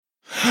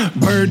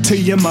Bird to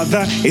your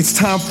mother, it's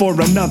time for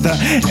another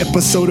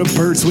episode of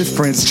Birds with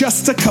Friends.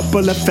 Just a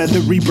couple of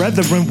feathery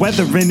brethren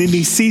weathering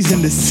any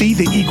season to see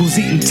the Eagles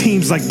eating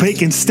teams like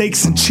bacon,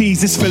 steaks, and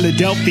cheese. It's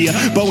Philadelphia,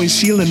 Bo and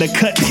Sheila in the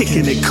cut,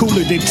 kicking it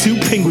cooler than two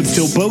penguins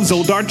till Bo's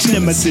old arch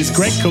nemesis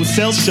Greg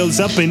Cosell shows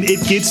up and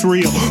it gets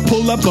real.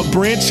 Pull up a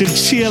branch and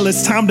chill,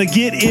 it's time to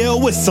get ill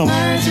with some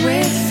Birds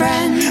with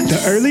Friends.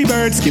 The early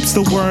bird skips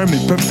the worm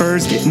and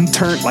prefers getting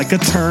turned like a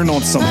turn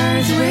on some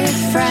Birds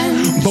with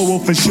Friends. Bo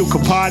Wolf and Sheil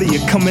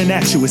Kapadia coming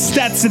at you with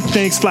stats and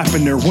things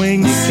flapping their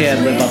wings. You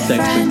can't live up to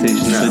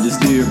expectations, so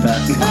just do your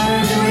best.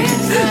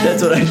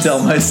 That's what I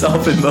tell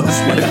myself in most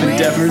life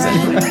endeavors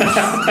anyway.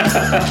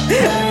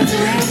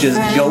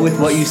 Just go with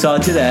what you saw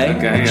today.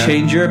 Okay, yeah.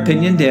 Change your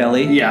opinion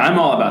daily. Yeah, I'm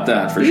all about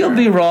that for sure. You'll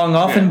be wrong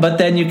often, but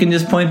then you can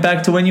just point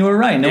back to when you were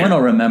right. No one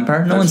will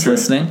remember. No one's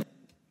listening.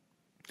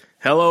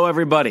 Hello,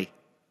 everybody,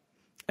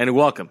 and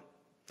welcome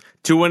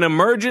to an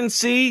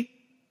emergency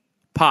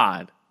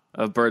pod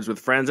of Birds with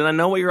Friends. And I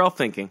know what you're all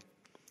thinking.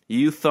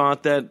 You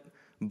thought that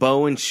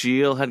Bo and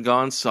Sheil had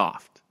gone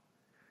soft.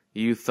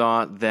 You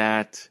thought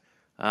that,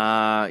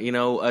 a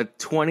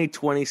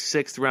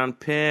 2026 round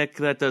pick,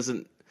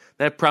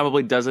 that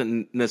probably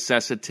doesn't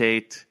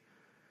necessitate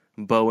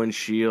Bo and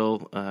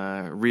Sheil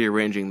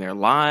rearranging their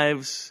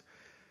lives.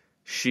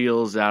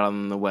 Sheil's out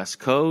on the West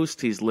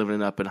Coast. He's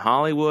living up in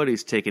Hollywood.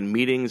 He's taking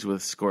meetings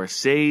with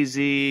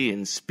Scorsese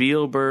and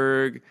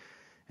Spielberg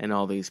and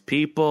all these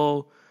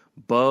people.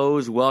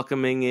 Bo's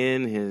welcoming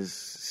in his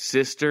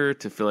sister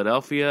to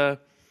Philadelphia.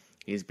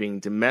 He's being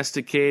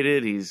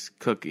domesticated. He's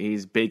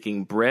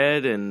baking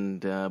bread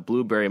and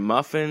blueberry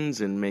muffins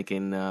and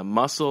making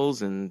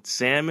mussels and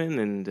salmon.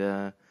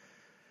 And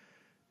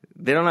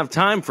they don't have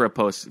time for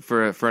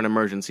an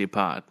emergency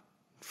pod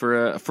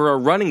for a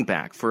running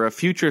back, for a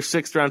future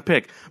 6th round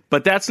pick.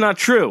 But that's not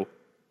true.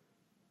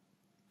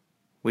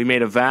 We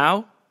made a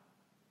vow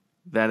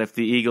that if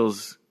the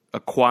Eagles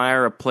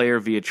acquire a player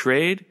via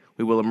trade,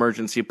 we will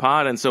emergency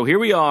pod. And so here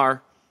we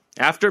are.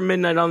 After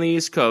midnight on the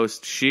East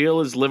Coast, Sheil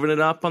is living it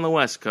up on the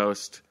West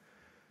Coast.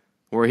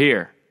 We're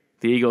here.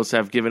 The Eagles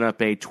have given up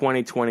a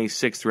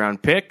 2026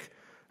 round pick,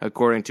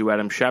 according to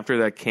Adam Schefter,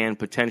 that can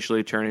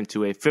potentially turn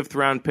into a 5th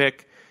round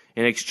pick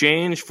in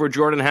exchange for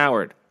Jordan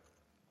Howard,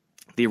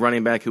 the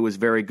running back who was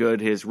very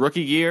good his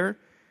rookie year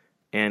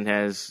and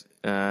has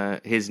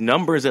his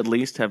numbers at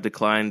least have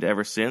declined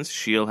ever since.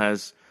 Sheil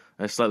has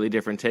a slightly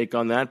different take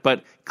on that,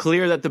 but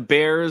clear that the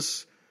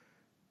Bears,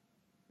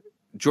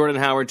 Jordan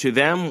Howard to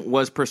them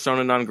was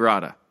persona non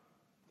grata.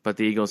 But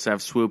the Eagles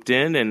have swooped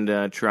in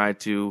and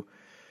tried to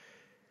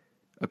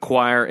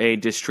acquire a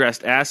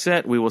distressed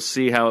asset. We will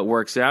see how it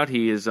works out.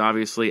 He is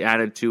obviously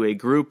added to a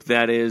group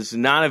that is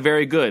not a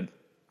very good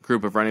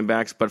group of running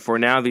backs. But for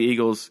now, the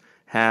Eagles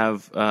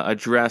have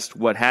addressed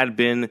what had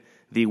been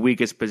the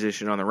weakest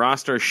position on the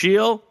roster.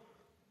 Sheil,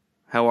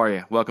 how are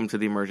you? Welcome to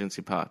the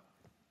Emergency Pod.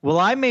 Well,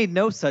 I made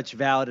no such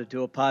vow to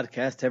do a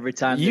podcast every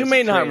time. You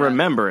may not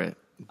remember it.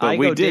 But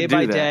we did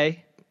do that.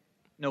 Day.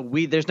 No,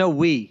 there's no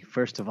we,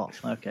 first of all.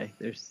 Okay.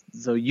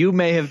 So you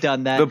may have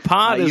done that. The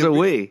pod is a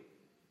we.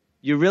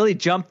 You really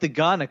jumped the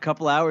gun a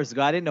couple hours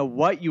ago. I didn't know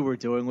what you were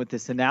doing with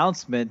this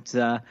announcement,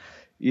 that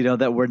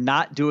we're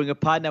not doing a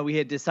pod. Now, we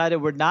had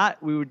decided we're going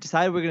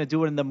to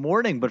do it in the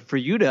morning, but for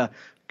you to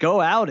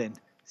go out and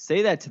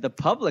say that to the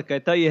public, I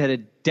thought you had a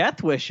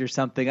death wish or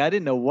something. I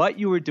didn't know what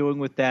you were doing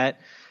with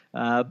that.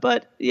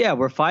 But yeah,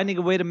 we're finding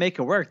a way to make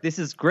it work. This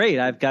is great.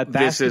 I've got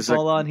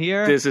basketball on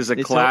here. This is a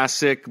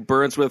classic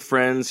Birds with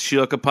Friends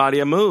Sheil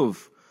Kapadia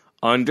move.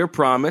 Under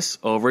promise,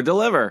 over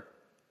deliver.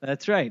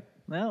 That's right.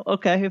 Well,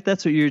 okay. If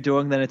that's what you're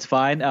doing, then it's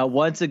fine.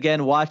 Once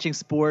again, watching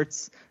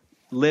sports,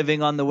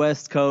 living on the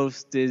West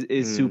Coast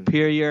is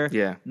superior.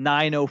 Yeah.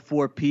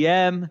 9:04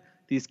 p.m.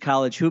 These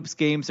college hoops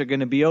games are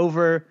going to be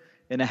over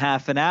in a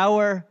half an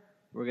hour.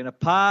 We're going to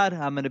pod.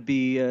 I'm going to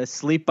be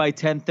asleep by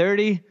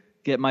 10:30.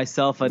 Get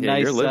myself a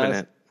nice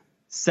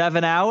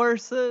 7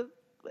 hours.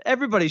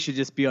 Everybody should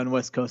just be on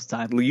West Coast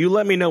time. You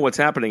let me know what's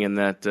happening in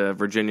that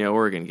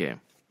Virginia-Oregon game.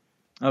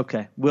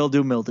 Okay. Will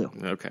do, mildew.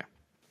 Okay.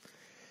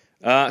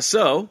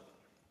 So,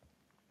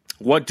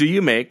 what do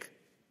you make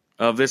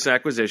of this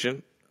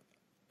acquisition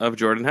of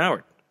Jordan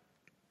Howard?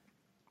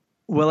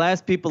 Well,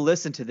 as people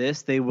listen to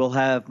this, they will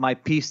have my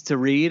piece to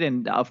read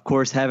and, of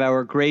course, have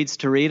our grades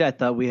to read. I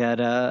thought we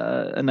had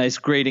a nice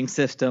grading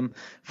system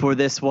for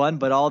this one,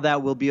 but all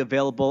that will be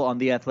available on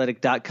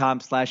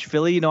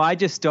theathletic.com/Philly. I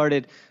just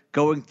started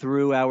going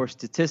through our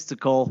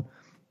statistical,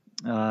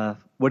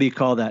 what do you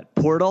call that,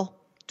 portal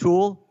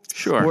tool?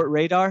 Sure. Sport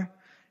Radar.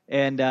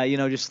 And,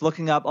 just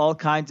looking up all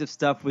kinds of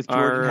stuff with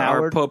Jordan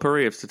Howard. Our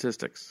potpourri of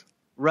statistics.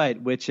 Right,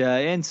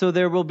 and so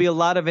there will be a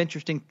lot of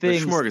interesting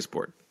things. The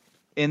smorgasbord.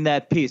 In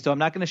that piece. So I'm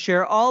not going to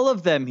share all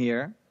of them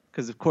here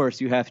because, of course,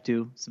 you have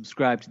to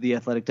subscribe to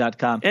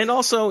theathletic.com. And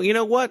also, you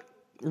know what?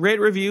 Rate,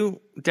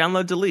 review,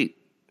 download, delete,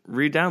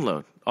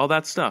 re-download, all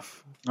that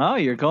stuff. Oh,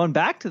 you're going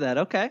back to that.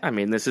 Okay. I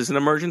mean, this is an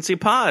emergency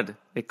pod.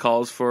 It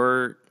calls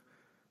for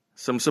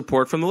some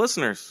support from the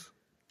listeners.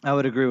 I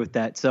would agree with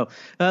that. So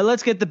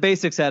let's get the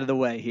basics out of the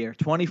way here.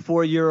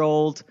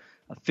 24-year-old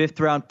a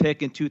 5th-round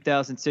pick in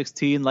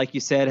 2016. Like you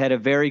said, had a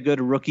very good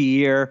rookie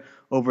year,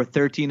 over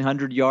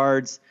 1,300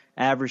 yards,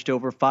 averaged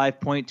over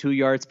 5.2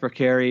 yards per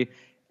carry.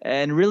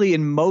 And really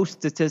in most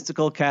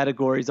statistical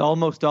categories,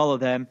 almost all of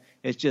them,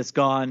 it's just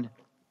gone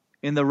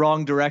in the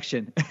wrong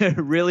direction,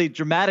 really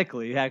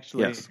dramatically,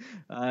 actually, yes.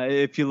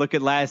 If you look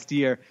at last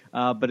year,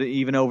 but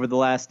even over the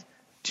last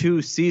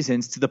 2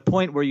 seasons, to the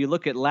point where you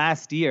look at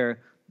last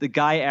year, the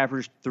guy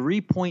averaged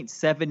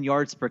 3.7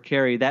 yards per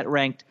carry. That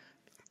ranked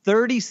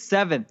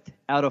 37th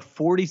out of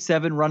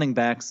 47 running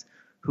backs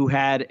who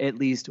had at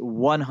least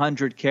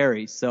 100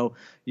 carries. So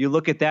you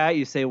look at that,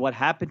 you say, what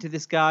happened to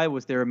this guy?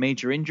 Was there a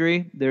major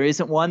injury? There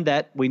isn't one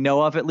that we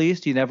know of, at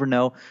least. You never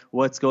know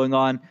what's going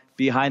on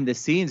behind the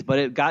scenes. But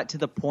it got to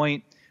the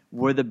point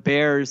where the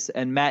Bears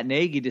and Matt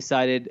Nagy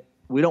decided,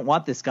 we don't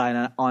want this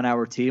guy on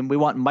our team. We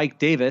want Mike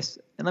Davis.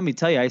 And let me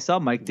tell you, I saw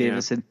Mike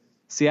Davis in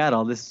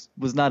Seattle. This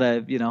was not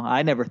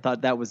I never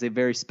thought that was a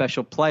very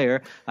special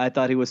player. I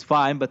thought he was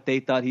fine, but they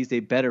thought he's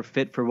a better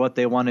fit for what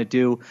they want to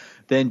do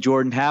than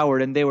Jordan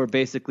Howard. And they were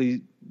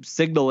basically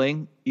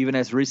signaling, even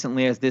as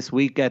recently as this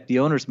week at the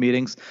owners'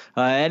 meetings,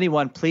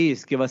 anyone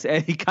please give us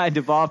any kind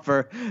of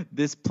offer.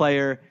 This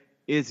player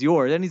is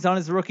yours. And he's on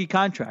his rookie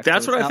contract.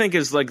 That's what I think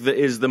is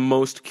the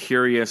most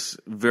curious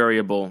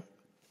variable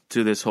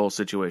to this whole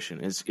situation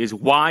is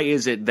why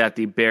is it that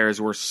the Bears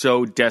were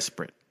so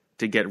desperate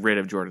to get rid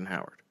of Jordan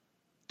Howard?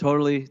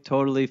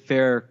 Totally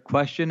fair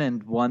question,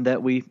 and one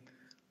that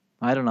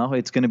I don't know,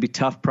 it's going to be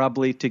tough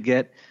probably to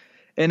get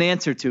an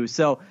answer to.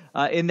 So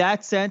in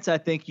that sense, I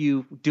think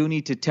you do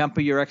need to temper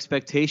your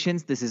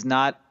expectations. This is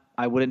not,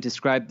 I wouldn't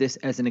describe this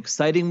as an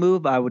exciting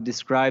move. I would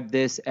describe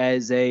this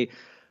as a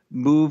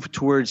move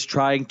towards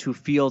trying to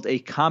field a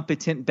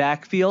competent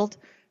backfield,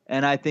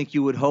 and I think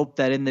you would hope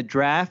that in the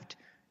draft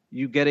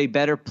you get a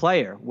better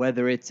player,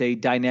 whether it's a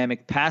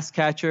dynamic pass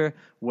catcher,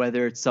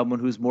 whether it's someone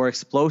who's more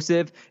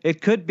explosive. It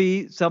could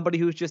be somebody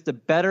who's just a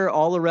better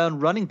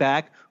all-around running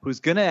back who's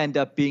going to end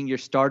up being your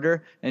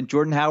starter, and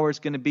Jordan Howard's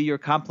going to be your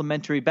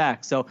complementary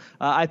back. So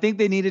I think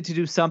they needed to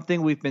do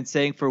something. We've been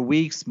saying for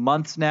weeks,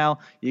 months now,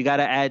 you got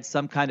to add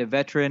some kind of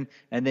veteran,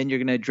 and then you're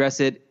going to address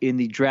it in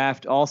the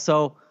draft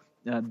also.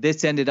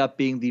 This ended up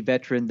being the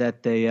veteran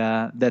that they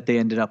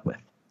ended up with.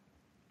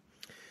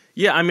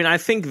 Yeah, I mean, I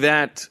think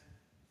that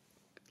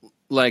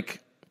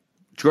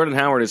Jordan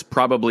Howard is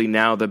probably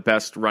now the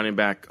best running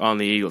back on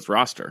the Eagles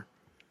roster.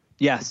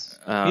 Yes.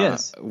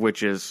 Yes.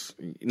 Which is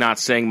not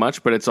saying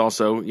much, but it's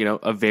also,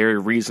 a very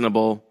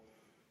reasonable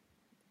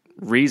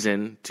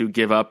reason to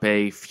give up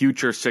a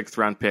future 6th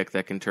round pick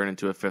that can turn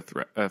into a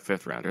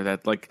fifth rounder.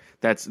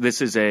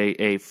 This is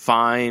a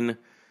fine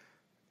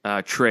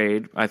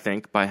trade, I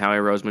think, by Howie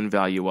Roseman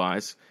value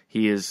wise.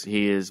 He is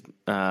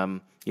I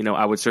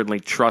would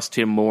certainly trust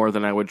him more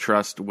than I would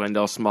trust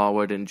Wendell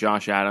Smallwood and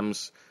Josh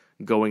Adams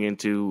going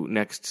into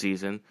next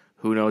season.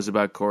 Who knows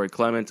about Corey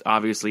Clement?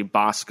 Obviously,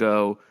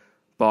 Boston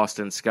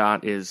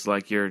Scott is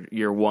like your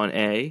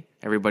 1A.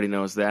 Everybody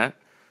knows that.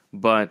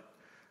 But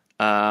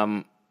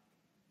I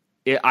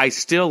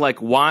still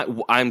why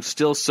I'm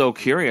still so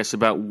curious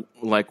about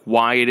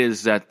why it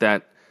is that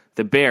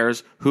the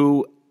Bears,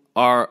 who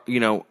are,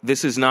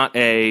 this is not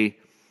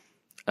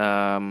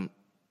an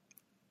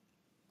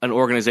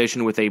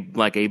organization with a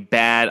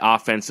bad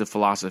offensive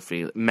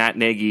philosophy. Matt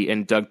Nagy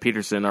and Doug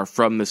Peterson are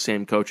from the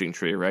same coaching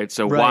tree, right?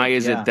 So why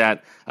is it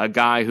that a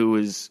guy who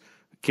is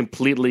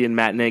completely in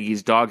Matt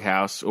Nagy's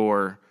doghouse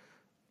or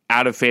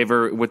out of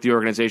favor with the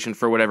organization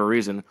for whatever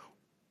reason,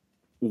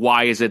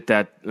 why is it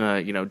that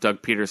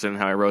Doug Peterson and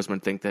Howie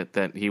Roseman think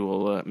that he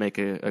will make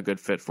a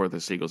good fit for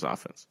the Eagles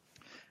offense?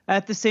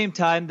 At the same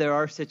time, there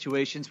are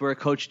situations where a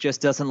coach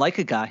just doesn't like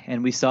a guy,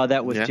 and we saw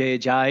that with Jay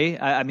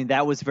Ajayi. I mean,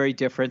 that was very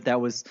different.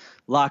 That was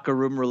locker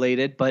room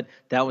related, but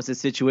that was a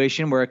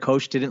situation where a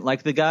coach didn't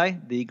like the guy.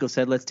 The Eagles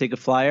said, let's take a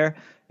flyer,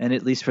 and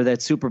at least for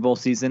that Super Bowl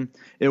season,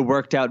 it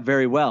worked out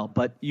very well.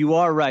 But you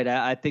are right.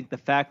 I think the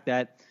fact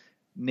that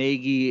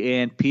Nagy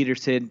and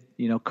Peterson,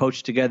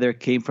 coached together,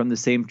 came from the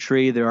same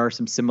tree, there are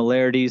some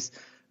similarities.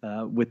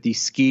 With the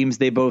schemes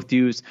they both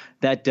use,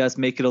 that does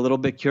make it a little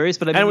bit curious.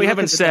 But we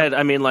haven't said.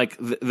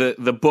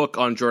 The book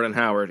on Jordan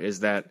Howard is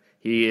that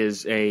he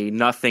is a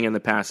nothing in the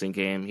passing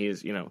game. He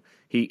is,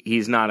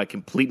 he's not a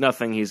complete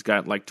nothing. He's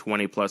got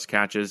 20 plus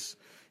catches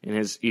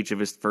in each of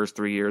his first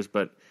 3 years,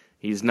 but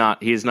he's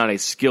not a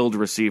skilled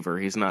receiver.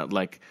 He's not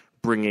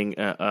bringing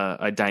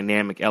a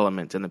dynamic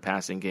element in the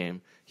passing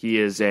game. He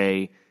is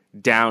a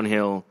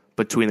downhill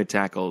between the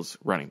tackles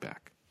running back.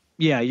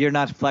 Yeah, you're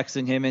not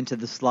flexing him into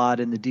the slot,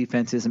 and the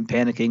defense isn't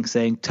panicking,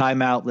 saying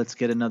timeout. Let's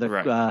get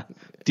another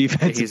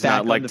defensive. He's back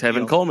not like Tevin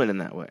field. Coleman in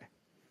that way.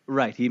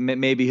 Right.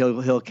 Maybe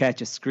he'll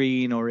catch a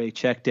screen or a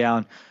check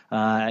down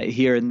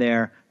here and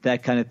there,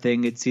 that kind of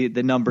thing.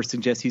 The numbers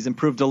suggest he's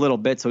improved a little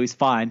bit, so he's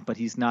fine, but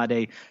he's not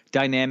a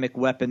dynamic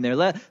weapon there.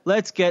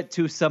 Let's get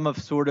to some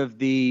of sort of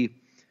the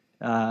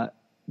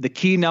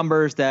key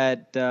numbers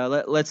that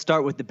let's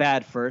start with the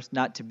bad first,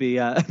 not to be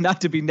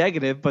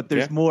negative, but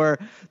there's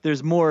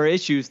more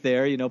issues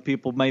there.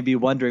 People may be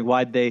wondering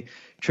why they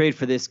trade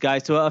for this guy.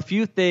 So a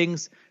few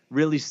things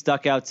really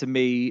stuck out to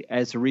me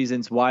as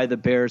reasons why the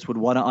Bears would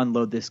want to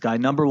unload this guy.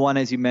 Number one,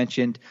 as you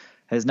mentioned,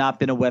 has not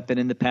been a weapon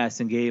in the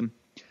passing game.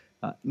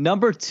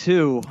 Number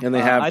two, and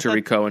they have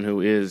Tariq Cohen, who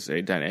is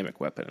a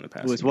dynamic weapon in the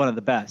passing game. Who is one of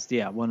the best,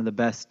 one of the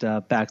best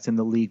backs in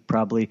the league,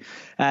 probably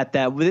at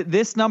that.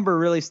 This number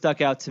really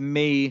stuck out to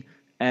me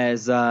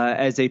as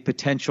a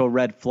potential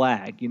red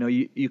flag.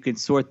 You can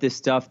sort this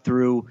stuff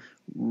through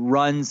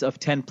runs of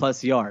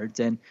 10+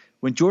 yards, and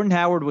when Jordan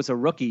Howard was a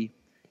rookie,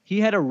 he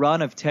had a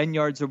run of 10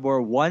 yards or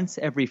more once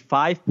every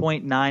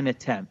 5.9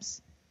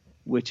 attempts,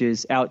 which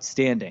is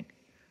outstanding.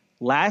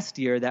 Last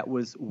year, that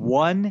was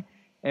one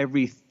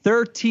every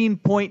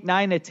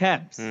 13.9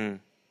 attempts,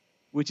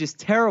 which is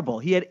terrible.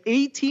 He had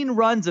 18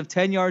 runs of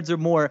 10 yards or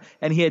more,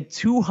 and he had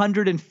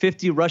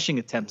 250 rushing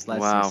attempts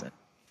last season.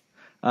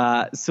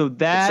 So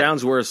that it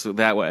sounds worse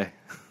that way.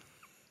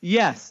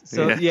 Yes.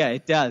 So yeah,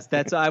 it does.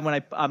 That's why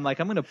I'm like,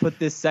 I'm going to put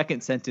this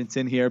second sentence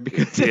in here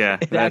because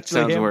that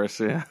sounds worse.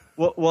 Yeah.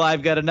 Well,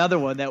 I've got another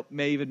one that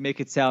may even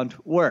make it sound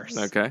worse.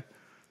 Okay.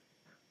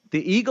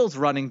 The Eagles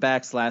running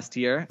backs last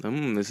year.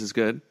 This is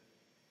good.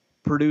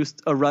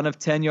 Produced a run of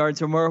 10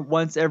 yards or more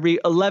once every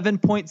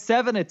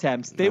 11.7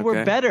 attempts. They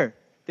were better.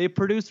 They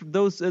produced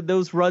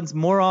those runs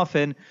more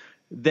often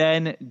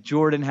than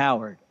Jordan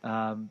Howard.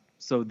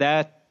 So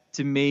that,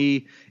 to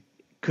me,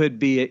 could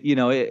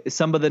be,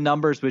 some of the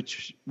numbers,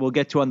 which we'll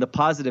get to on the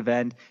positive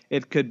end,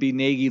 it could be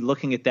Nagy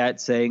looking at that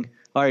saying,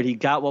 all right, he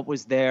got what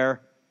was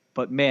there,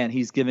 but man,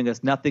 he's giving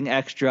us nothing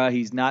extra.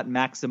 He's not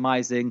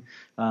maximizing,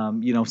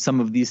 some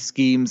of these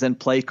schemes and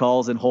play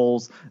calls and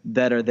holes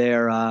that are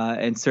there,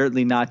 and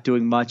certainly not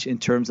doing much in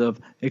terms of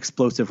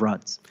explosive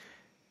runs.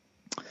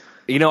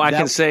 I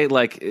can say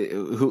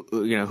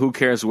who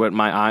cares what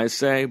my eyes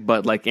say,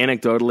 but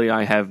anecdotally,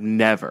 I have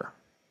never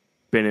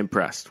been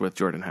impressed with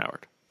Jordan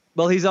Howard.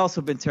 Well, he's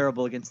also been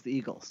terrible against the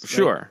Eagles. Right?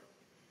 Sure.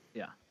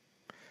 Yeah.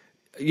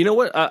 You know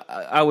what?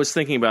 I was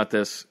thinking about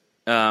this.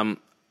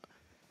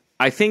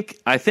 I think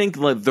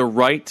the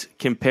right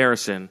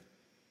comparison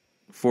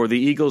for the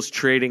Eagles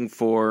trading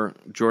for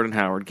Jordan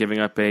Howard, giving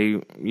up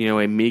a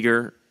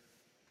meager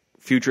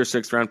future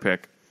 6th-round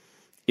pick,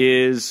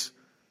 is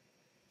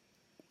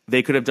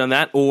they could have done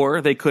that, or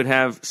they could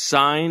have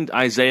signed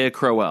Isaiah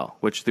Crowell,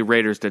 which the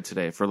Raiders did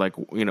today for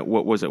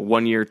what was it,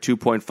 1 year,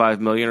 $2.5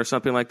 million or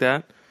something like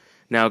that.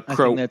 Now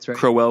that's right.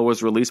 Crowell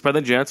was released by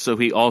the Jets, so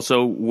he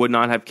also would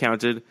not have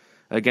counted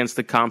against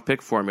the comp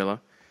pick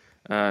formula.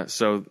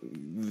 So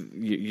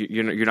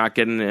you're not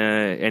getting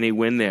any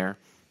win there.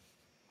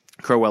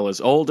 Crowell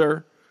is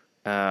older,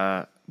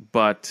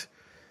 but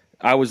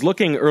I was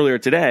looking earlier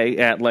today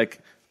at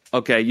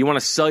you want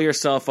to sell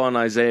yourself on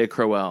Isaiah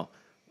Crowell.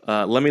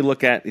 Let me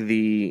look at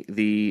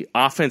the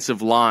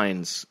offensive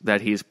lines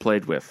that he's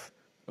played with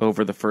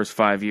over the first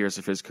 5 years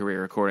of his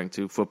career, according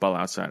to Football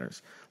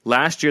Outsiders.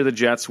 Last year, the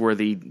Jets were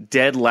the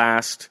dead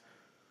last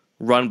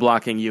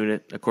run-blocking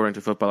unit, according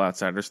to Football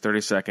Outsiders,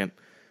 32nd.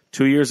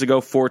 2 years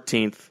ago,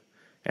 14th.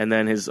 And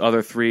then his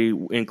other three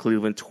in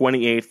Cleveland,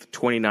 28th,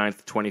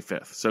 29th,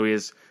 25th. So he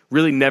has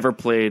really never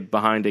played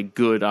behind a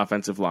good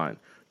offensive line.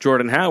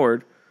 Jordan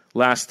Howard,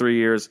 last 3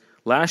 years.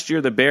 Last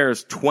year, the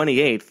Bears,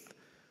 28th.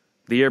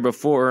 The year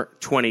before,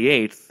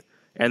 28th.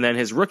 And then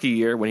his rookie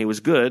year, when he was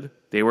good,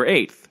 they were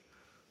 8th.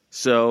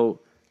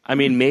 So,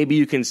 maybe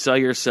you can sell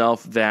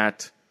yourself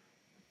that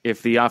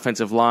if the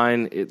offensive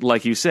line,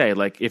 like you say,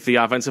 if the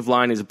offensive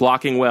line is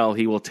blocking well,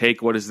 he will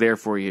take what is there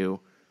for you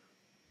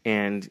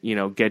and,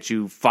 get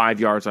you 5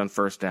 yards on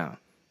first down.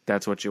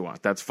 That's what you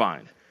want. That's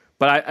fine.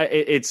 But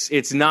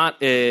it's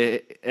not,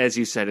 as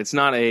you said, it's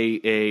not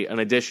an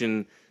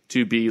addition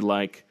to be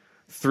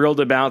thrilled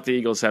about. The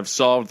Eagles have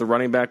solved the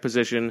running back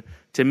position.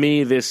 To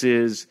me, this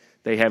is,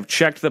 they have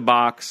checked the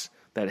box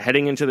that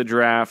heading into the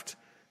draft,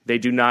 they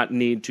do not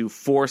need to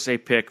force a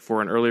pick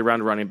for an early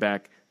round running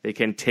back. They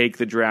can take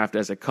the draft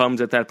as it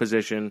comes at that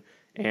position.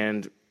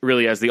 And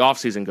really, as the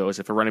offseason goes,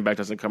 if a running back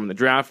doesn't come in the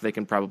draft, they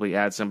can probably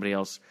add somebody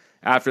else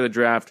after the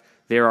draft.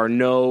 There are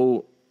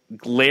no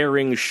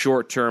glaring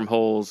short-term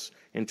holes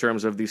in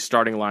terms of the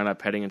starting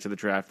lineup heading into the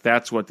draft.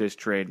 That's what this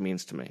trade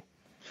means to me.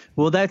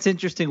 Well, that's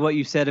interesting what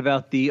you said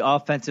about the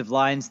offensive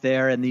lines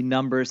there and the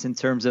numbers in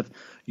terms of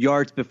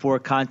yards before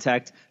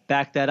contact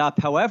back that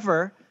up.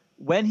 However,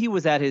 when he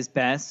was at his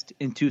best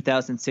in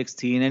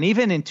 2016 and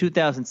even in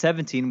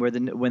 2017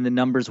 when the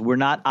numbers were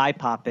not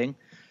eye-popping,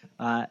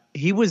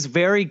 he was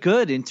very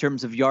good in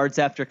terms of yards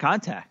after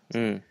contact.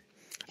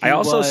 I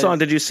also saw,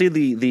 did you see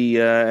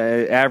the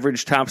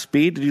average top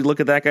speed? Did you look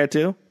at that guy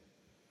too?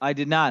 I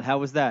did not. How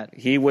was that?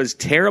 He was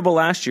terrible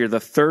last year, the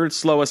 3rd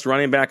slowest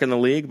running back in the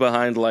league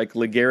behind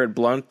LeGarrette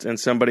Blount and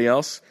somebody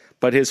else.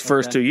 But his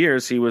first 2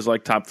 years, he was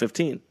top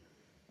 15.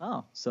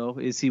 Oh, so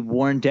is he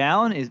worn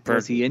down?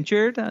 Was he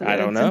injured? I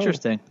don't know.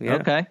 Interesting.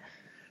 Yeah.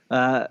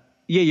 Okay.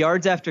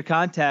 Yards after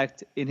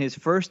contact in his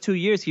first 2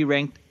 years, he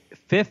ranked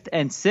 5th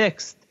and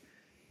 6th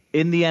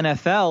in the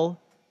NFL.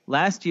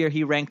 Last year,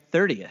 he ranked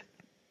 30th.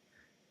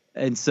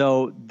 And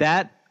so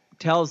that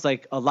tells a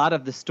lot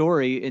of the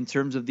story in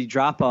terms of the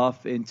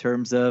drop-off, in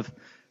terms of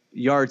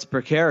yards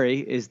per carry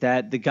is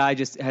that the guy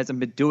just hasn't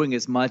been doing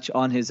as much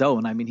on his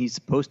own. I mean, he's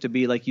supposed to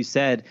be, like you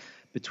said,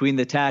 between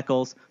the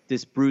tackles,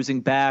 this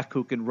bruising back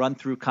who can run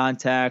through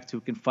contact, who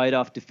can fight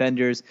off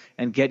defenders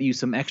and get you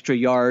some extra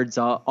yards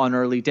on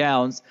early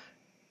downs.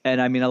 And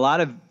I mean, a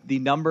lot of the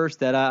numbers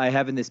that I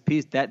have in this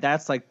piece,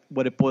 that's like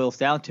what it boils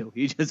down to.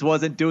 He just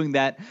wasn't doing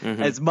that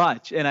as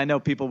much. And I know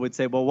people would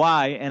say, well,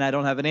 why? And I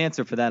don't have an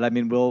answer for that. I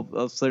mean,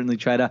 I'll certainly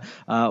try to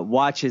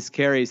watch his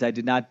carries. I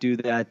did not do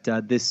that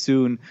this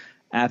soon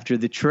after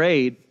the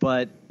trade,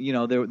 but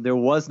there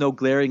was no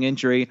glaring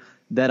injury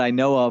that I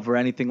know of or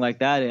anything like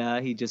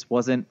that. He just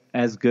wasn't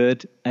as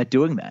good at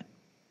doing that.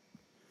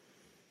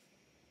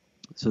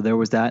 So there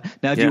was that.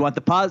 Now, do you want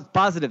the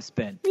positive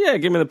spin? Yeah,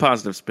 give me the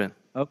positive spin.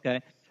 Okay.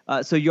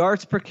 So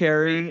yards per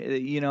carry,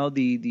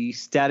 the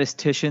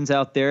statisticians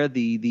out there,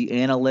 the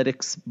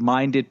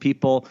analytics-minded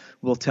people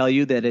will tell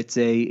you that it's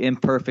a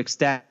imperfect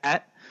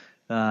stat.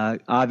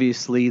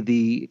 Obviously,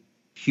 the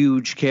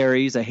huge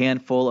carries, a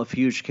handful of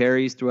huge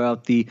carries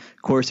throughout the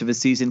course of a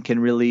season can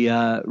really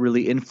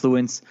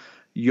influence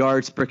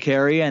yards per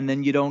carry, and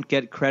then you don't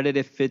get credit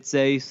if it's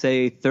a,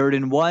 say, 3rd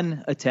and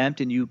 1 attempt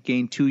and you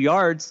gain 2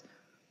 yards.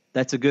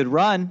 That's a good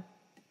run,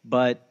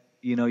 but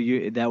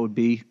that would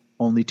be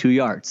only 2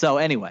 yards. So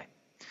anyway,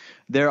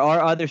 there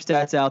are other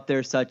stats out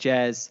there such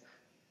as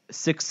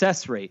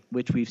success rate,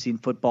 which we've seen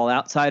Football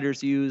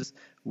Outsiders use,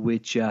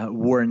 which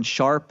Warren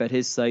Sharp at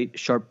his site,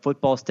 Sharp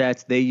Football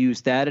Stats, they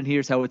use that. And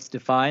here's how it's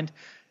defined.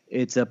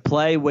 It's a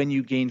play when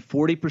you gain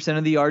 40%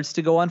 of the yards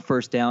to go on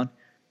first down,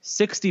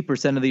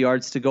 60% of the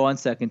yards to go on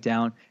second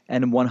down,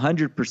 and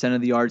 100% of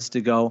the yards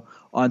to go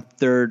on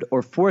third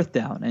or fourth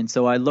down. And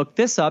so I looked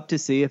this up to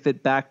see if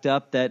it backed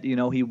up that,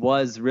 he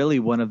was really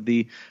one of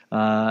the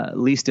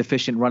least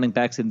efficient running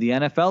backs in the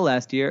NFL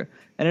last year.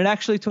 And it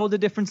actually told a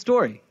different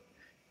story.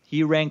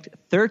 He ranked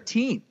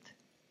 13th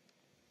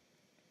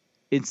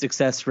in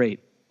success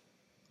rate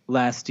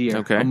last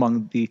year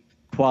among the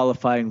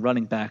qualifying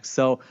running backs.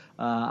 So,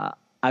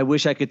 I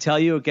wish I could tell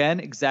you again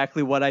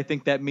exactly what I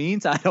think that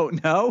means. I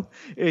don't know.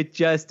 It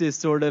just is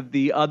sort of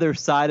the other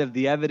side of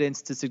the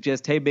evidence to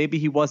suggest, hey, maybe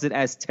he wasn't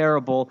as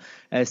terrible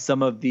as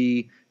some of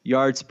the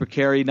yards per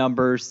carry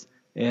numbers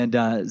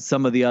and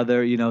some of the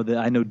other,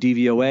 I know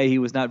DVOA he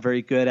was not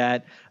very good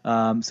at.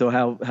 So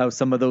how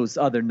some of those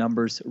other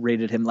numbers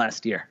rated him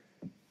last year.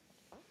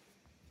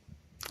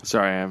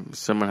 Sorry,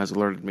 someone has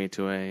alerted me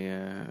to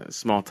a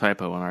small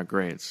typo on our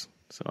grades,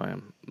 so I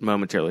am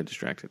momentarily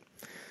distracted.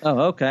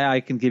 Oh, okay.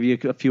 I can give you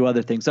a few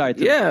other things. All right.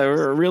 Yeah,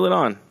 reel it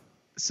on.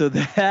 So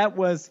that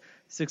was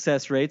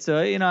success rate. So,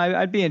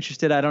 I'd be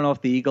interested. I don't know if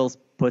the Eagles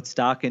put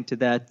stock into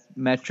that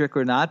metric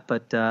or not,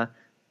 but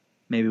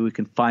maybe we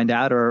can find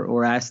out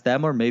or ask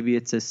them, or maybe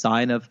it's a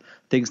sign of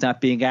things not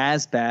being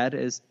as bad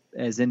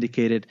as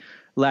indicated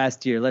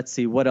last year. Let's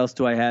see. What else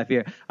do I have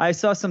here? I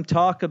saw some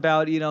talk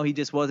about, he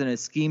just wasn't a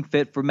scheme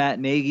fit for Matt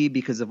Nagy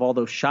because of all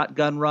those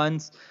shotgun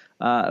runs.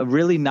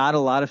 Really not a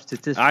lot of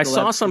statistical. I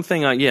saw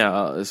something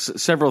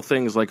several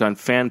things like on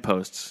fan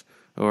posts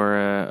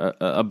or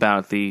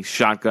about the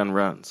shotgun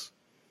runs.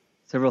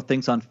 Several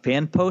things on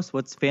fan posts?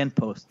 What's fan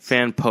posts?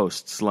 Fan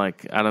posts,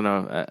 like, I don't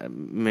know,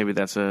 maybe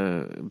that's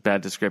a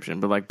bad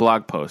description, but like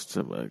blog posts,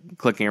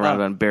 clicking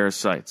around on Bears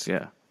sites,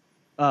 yeah.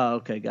 Oh,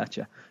 okay,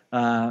 gotcha.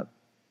 No,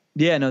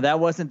 that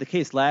wasn't the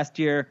case. Last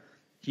year,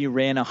 he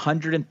ran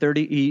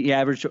 130, he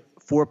averaged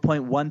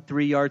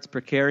 4.13 yards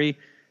per carry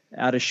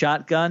out of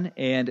shotgun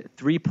and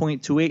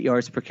 3.28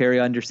 yards per carry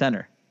under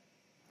center.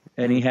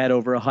 And he had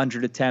over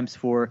 100 attempts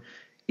for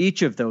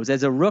each of those.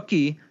 As a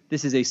rookie,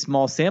 this is a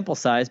small sample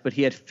size, but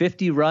he had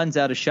 50 runs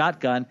out of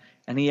shotgun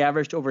and he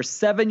averaged over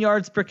 7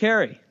 yards per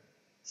carry.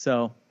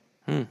 So,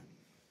 I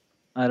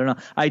don't know.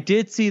 I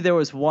did see there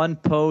was one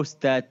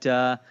post that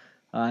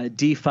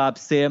DFOP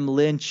Sam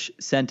Lynch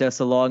sent us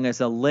along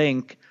as a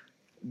link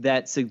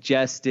that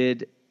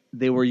suggested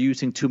they were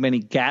using too many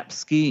gap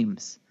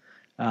schemes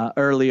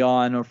early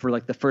on, or for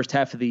like the first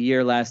half of the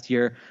year last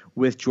year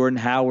with Jordan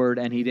Howard,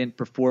 and he didn't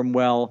perform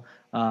well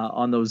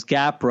on those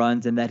gap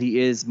runs, and that he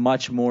is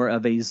much more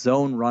of a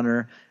zone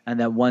runner,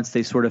 and that once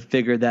they sort of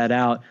figured that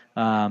out,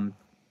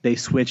 they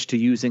switched to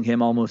using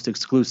him almost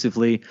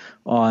exclusively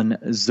on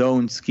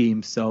zone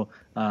schemes. So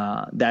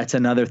that's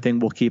another thing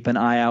we'll keep an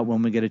eye out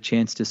when we get a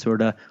chance to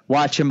sort of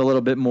watch him a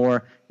little bit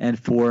more and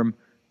form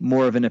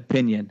more of an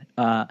opinion.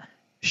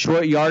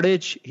 Short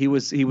yardage, he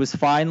was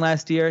fine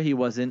last year. He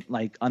wasn't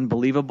like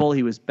unbelievable.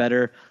 He was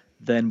better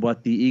than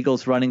what the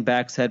Eagles running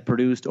backs had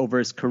produced over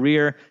his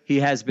career. He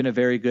has been a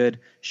very good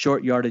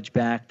short yardage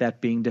back, that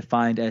being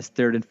defined as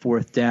 3rd and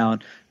 4th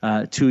down,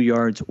 2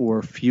 yards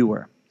or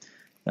fewer.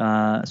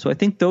 So I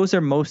think those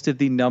are most of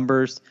the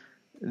numbers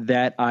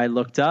that I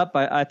looked up.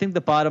 I think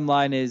the bottom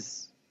line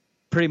is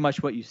pretty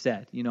much what you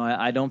said.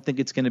 I don't think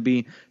it's going to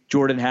be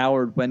Jordan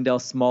Howard, Wendell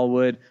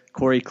Smallwood,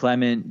 Corey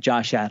Clement,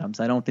 Josh Adams.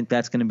 I don't think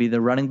that's going to be the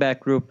running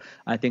back group.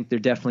 I think they're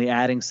definitely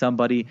adding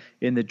somebody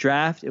in the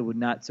draft. It would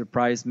not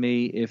surprise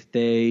me if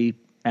they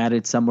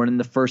added someone in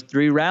the first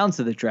 3 rounds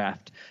of the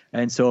draft.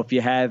 And so if you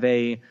have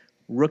a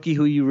rookie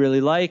who you really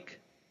like,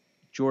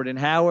 Jordan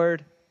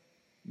Howard,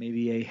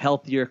 maybe a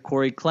healthier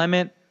Corey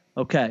Clement.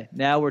 Okay,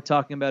 now we're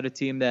talking about a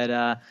team that,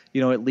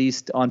 at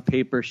least on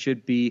paper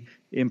should be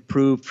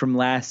improved from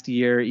last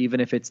year, even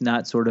if it's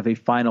not sort of a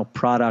final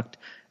product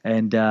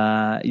and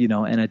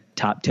a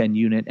top 10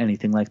 unit,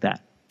 anything like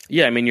that.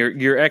 Yeah, I mean,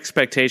 your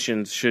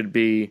expectations should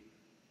be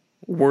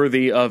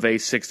worthy of a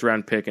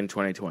 6th-round pick in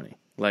 2020.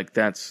 Like,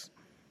 that's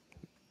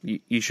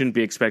you shouldn't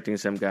be expecting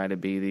some guy to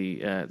be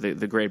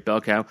the great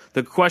bell cow.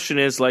 The question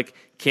is, like,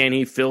 can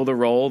he fill the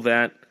role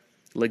that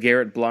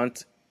LeGarrette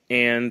Blount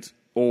and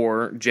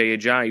or Jay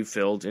Ajayi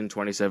filled in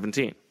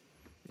 2017?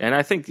 And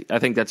I think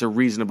that's a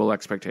reasonable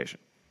expectation.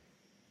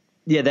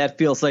 Yeah, that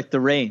feels like the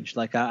range.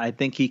 Like, I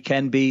think he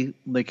can be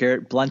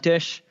LeGarrette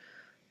Blount-ish.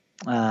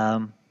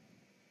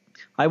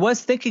 I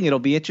was thinking it'll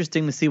be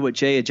interesting to see what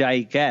Jay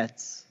Ajayi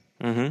gets.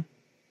 Mm-hmm.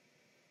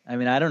 I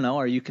mean, I don't know.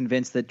 Are you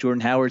convinced that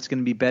Jordan Howard's going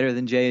to be better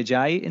than Jay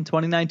Ajayi in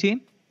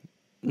 2019?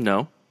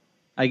 No.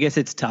 I guess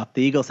it's tough.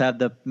 The Eagles have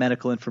the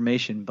medical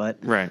information, but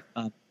right.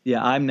 I'm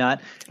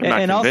not.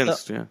 I'm not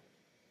convinced. Also,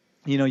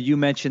 you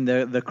mentioned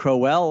the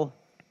Crowell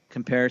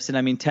comparison.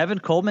 I mean,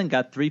 Tevin Coleman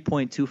got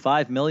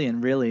 $3.25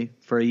 million really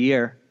for a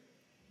year.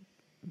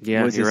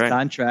 Yeah, was his right.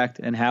 contract,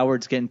 and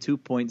Howard's getting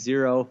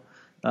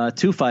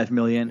 $2.025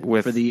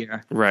 million for the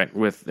year. Right.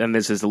 And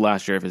this is the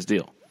last year of his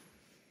deal.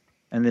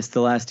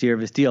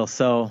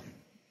 So,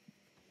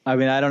 I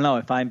mean, I don't know.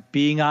 If I'm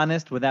being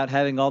honest, without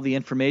having all the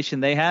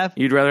information they have,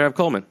 you'd rather have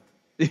Coleman.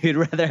 You'd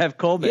rather have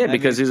Coleman. Yeah,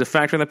 because he's a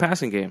factor in the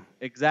passing game.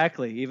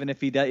 Exactly. Even if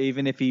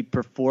he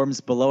performs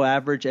below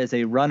average as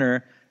a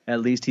runner, at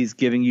least he's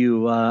giving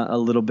you a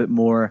little bit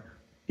more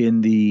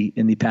in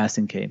the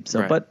passing game.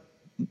 So, right. But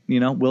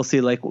we'll see.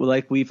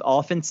 Like we've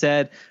often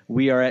said,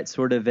 we are at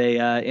sort of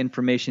a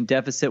information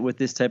deficit with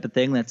this type of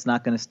thing. That's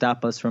not going to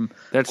stop us from.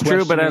 That's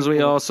true, but as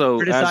we also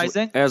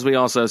criticizing, as we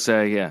also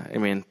say, yeah, I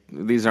mean,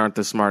 these aren't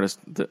the smartest,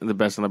 the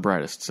best, and the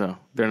brightest, so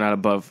they're not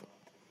above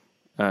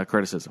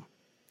criticism.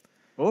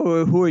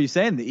 Oh, who are you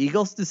saying? The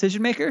Eagles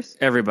decision makers?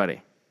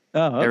 Everybody.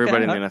 Oh, okay.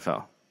 Everybody in the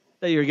NFL.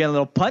 So you were getting a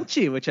little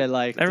punchy, which I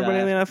liked. Everybody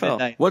in the NFL.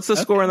 Midnight. What's the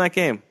score in that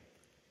game?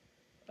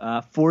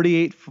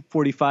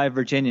 48-45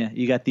 Virginia.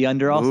 You got the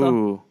under also?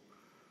 Ooh.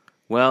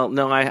 Well,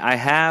 no, I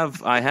have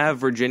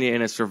Virginia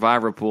in a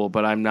survivor pool,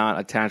 but I'm not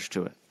attached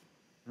to it.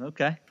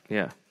 Okay.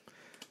 Yeah.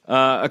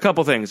 A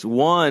couple things.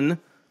 One,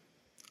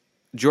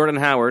 Jordan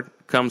Howard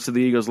comes to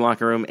the Eagles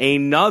locker room.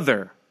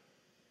 Another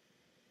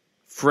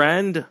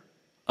friend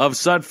of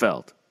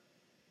Sudfeld.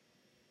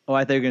 Oh,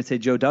 I thought you were going to say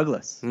Joe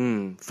Douglas.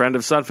 Friend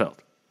of Sudfeld.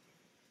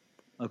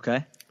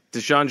 Okay.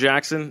 Deshaun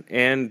Jackson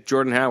and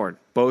Jordan Howard,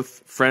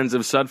 both friends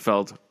of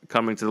Sudfeld,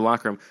 coming to the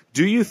locker room.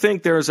 Do you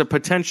think there is a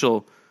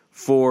potential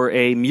for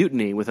a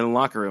mutiny within the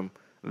locker room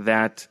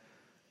that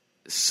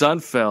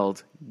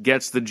Sudfeld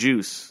gets the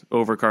juice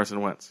over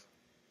Carson Wentz?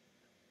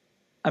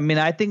 I mean,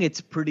 I think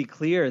it's pretty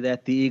clear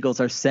that the Eagles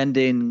are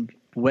sending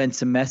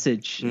Wentz a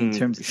message in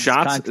terms of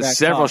shots,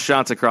 several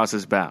shots across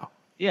his bow.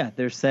 Yeah,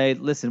 they're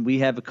saying, listen, we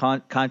have a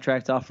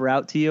contract offer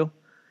out to you,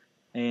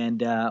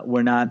 and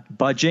we're not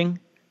budging.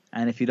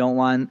 And if you don't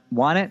want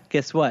it,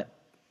 guess what?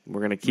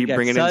 We're going to keep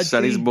bringing in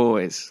Suddy's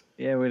boys.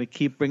 Yeah, we're going to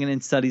keep bringing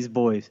in Suddy's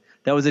boys.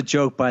 That was a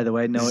joke, by the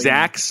way. No,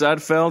 Zach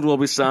Sudfeld will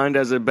be signed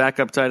as a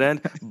backup tight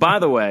end. By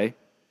the way,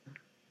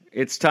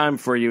 it's time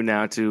for you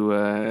now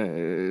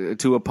to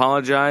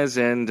apologize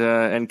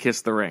and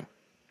kiss the ring.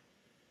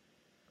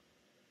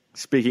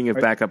 Speaking of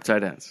backup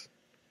tight ends.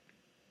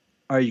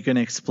 Are you going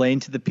to explain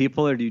to the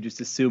people, or do you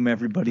just assume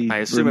everybody? I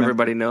assume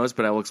everybody knows,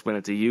 but I will explain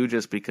it to you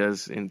just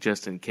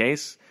in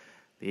case.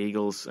 The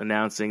Eagles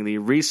announcing the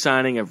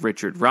re-signing of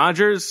Richard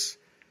Rodgers,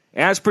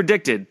 as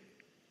predicted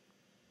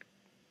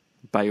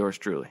by yours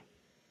truly.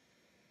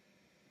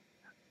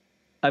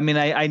 I mean,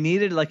 I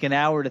needed like an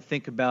hour to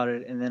think about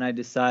it, and then I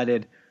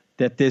decided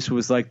that this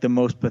was like the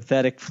most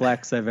pathetic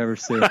flex I've ever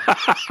seen.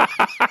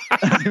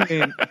 I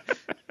mean,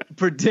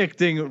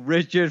 predicting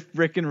Richard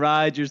frickin'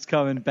 Rodgers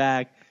coming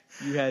back.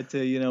 You had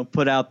to,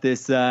 put out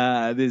this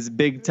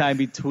big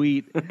timey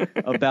tweet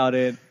about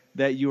it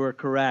that you were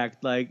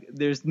correct. Like,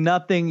 there's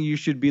nothing you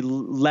should be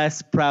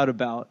less proud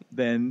about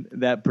than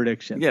that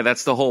prediction. Yeah,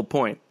 that's the whole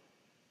point.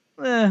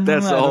 That's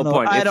the whole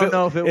point. I don't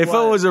know if it was. If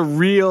it was a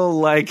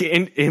real,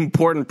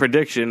 important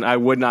prediction, I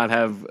would not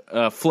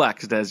have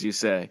flexed, as you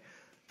say.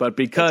 But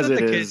because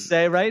that's what it the is, kids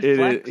say, right?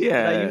 Flex?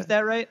 Yeah, did I use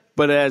that right?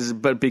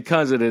 But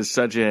because it is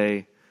such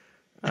a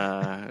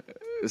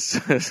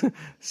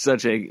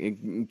such a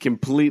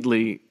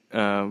completely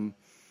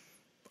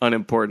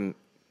unimportant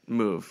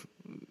move,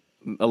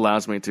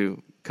 allows me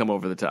to come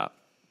over the top.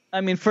 I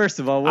mean, first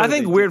of all, I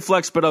think weird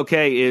flex but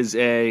okay is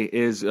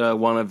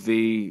one of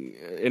the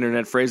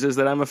internet phrases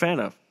that I'm a fan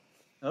of.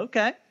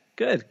 Okay,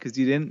 good, because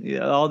you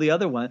didn't all the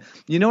other one.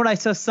 You know what? I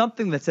saw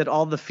something that said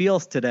all the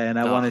feels today, and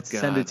I wanted to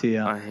send it to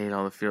you. I hate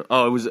all the feels.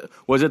 Oh,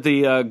 was it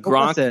the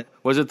Gronk?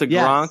 Was it the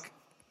Gronk?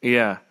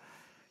 Yeah.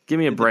 Give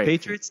me a break. The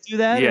Patriots do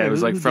that? Yeah, it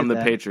was from the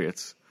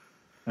Patriots.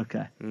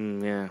 Okay.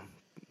 Yeah.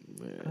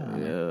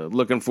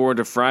 Looking forward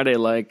to Friday,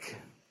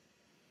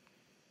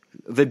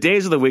 the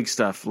days of the week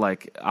stuff,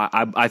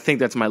 I think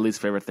that's my least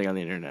favorite thing on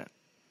the internet.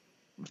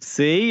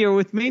 See, you're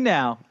with me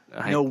now.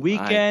 No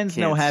weekends,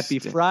 no can't happy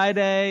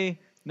Friday,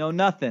 no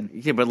nothing.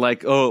 Yeah, but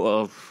like,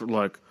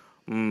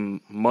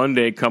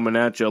 Monday coming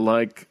at you,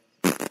 like,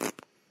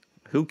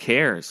 who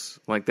cares?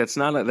 Like, that's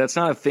not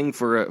a thing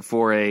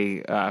for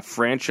a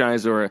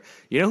franchise or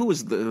you know who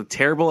was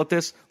terrible at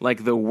this?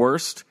 Like the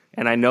worst.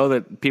 And I know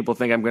that people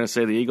think I'm going to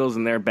say the Eagles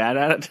and they're bad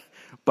at it,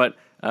 but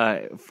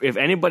if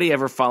anybody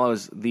ever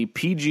follows the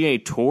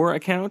PGA Tour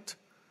account,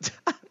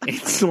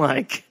 it's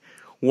like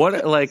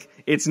what? Like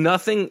it's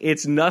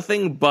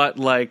nothing but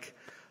like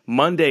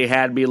Monday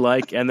had me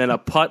like, and then a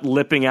putt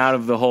lipping out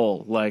of the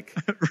hole. Like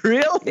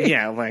really?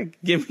 Yeah. Like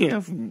give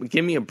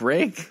me a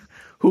break.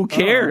 Who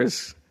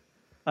cares?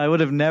 I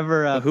would have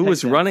never. Who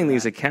was running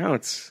these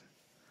accounts?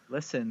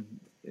 Listen,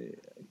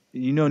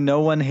 no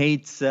one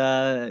hates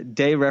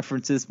day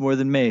references more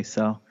than me,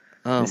 so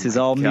this is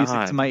all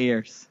music to my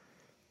ears.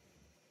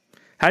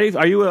 How do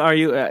you are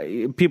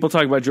you people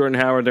talk about Jordan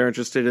Howard? They're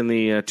interested in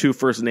the two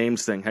first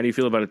names thing. How do you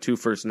feel about a two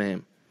first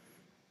name?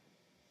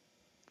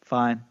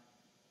 Fine.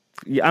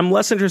 Yeah, I'm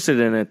less interested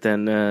in it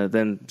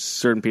than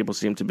certain people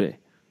seem to be.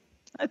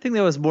 I think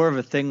that was more of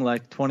a thing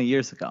like 20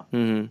 years ago.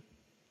 Mm-hmm.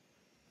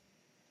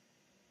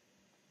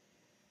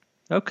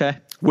 Okay.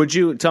 Would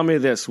you tell me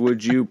this?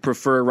 Would you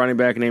prefer a running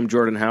back named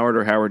Jordan Howard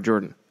or Howard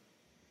Jordan?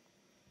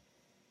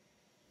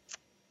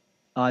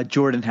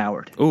 Jordan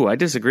Howard. Ooh, I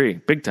disagree.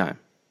 Big time.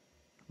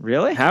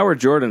 Really? Howard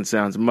Jordan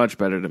sounds much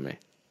better to me.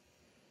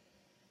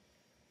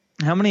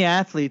 How many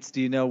athletes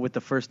do you know with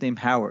the first name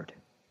Howard?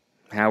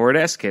 Howard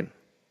Eskin.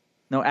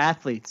 No,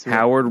 athletes.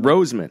 Howard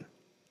Roseman.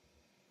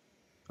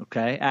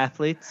 Okay,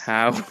 athletes.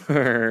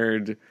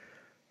 Howard.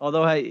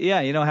 Although, Howie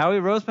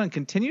Roseman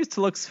continues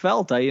to look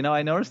svelte.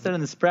 I noticed that in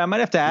the spring. I might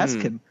have to ask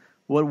him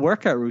what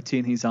workout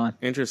routine he's on.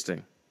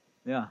 Interesting.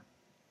 Yeah.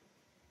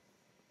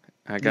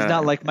 He's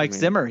not like Mike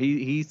Zimmer.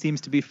 He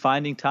seems to be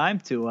finding time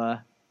to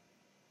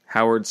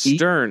Howard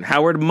Stern.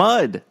 Howard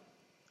Mudd.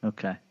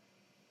 Okay.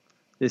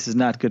 This is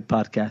not good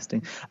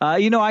podcasting.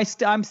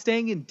 I'm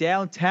staying in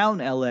downtown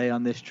LA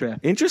on this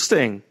trip.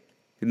 Interesting.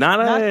 Not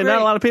a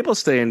lot of people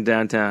stay in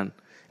downtown.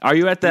 Are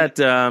you at that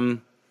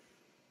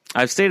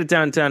I've stayed at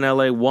downtown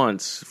LA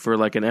once for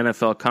like an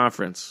NFL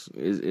conference.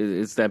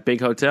 Is that big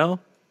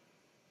hotel?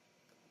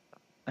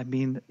 I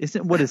mean,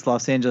 what is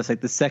Los Angeles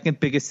like the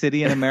second biggest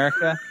city in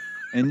America?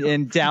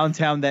 and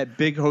downtown that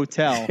big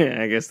hotel.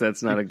 Yeah, I guess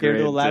that's not a great. Care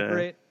to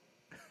elaborate?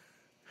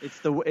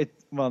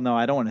 Well, no,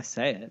 I don't want to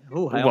say it.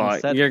 Ooh,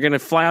 you're going to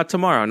fly out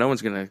tomorrow. No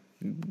one's going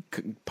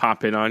to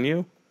pop in on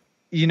you.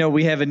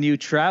 We have a new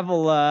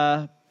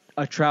travel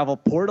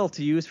portal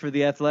to use for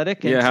the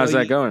Athletic. And how's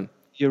that going?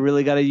 You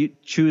really got to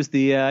choose the,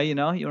 you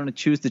want to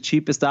choose the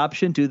cheapest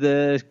option, do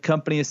the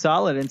company a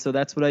solid. And so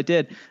that's what I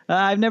did.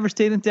 I've never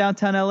stayed in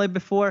downtown LA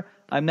before.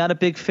 I'm not a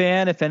big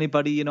fan. If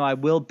anybody, I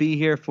will be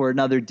here for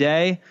another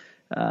day.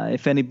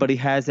 If anybody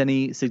has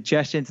any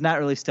suggestions, not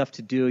really stuff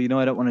to do,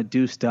 I don't want to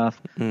do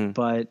stuff,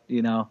 but,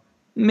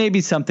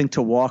 maybe something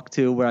to walk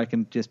to where I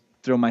can just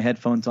throw my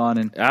headphones on.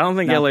 And I don't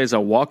think LA is a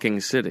walking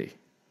city.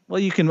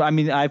 Well,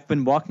 I've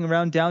been walking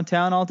around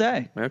downtown all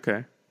day.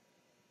 Okay.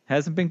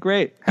 Hasn't been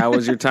great. How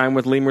was your time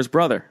with Lemur's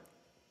brother?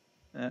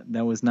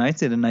 That was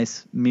nice. I had a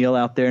nice meal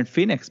out there in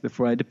Phoenix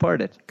before I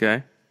departed.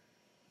 Okay.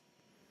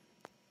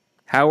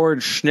 Howard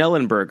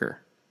Schnellenberger.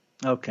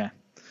 Okay.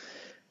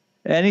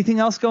 Anything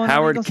else going on?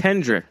 Howard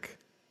Kendrick.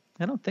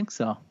 I don't think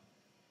so.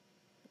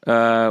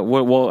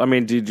 Well, I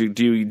mean, do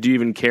you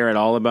even care at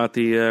all about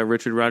the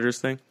Richard Rodgers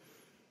thing?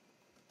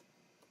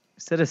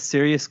 Is that a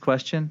serious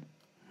question?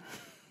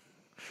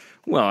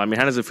 Well, I mean,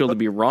 how does it feel to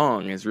be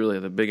wrong is really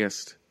the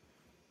biggest.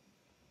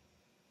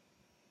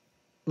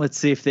 Let's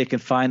see if they can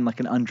find like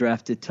an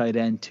undrafted tight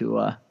end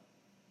to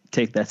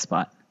take that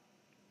spot.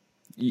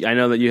 I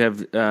know that you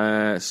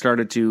have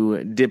started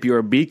to dip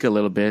your beak a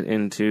little bit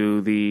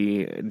into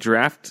the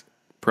draft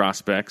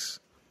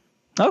prospects.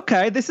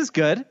 Okay, this is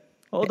good.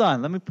 Hold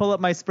on. Let me pull up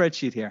my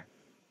spreadsheet here.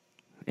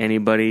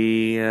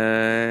 Anybody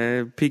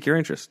pique your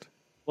interest?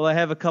 Well, I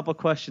have a couple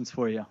questions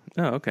for you.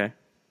 Oh, okay.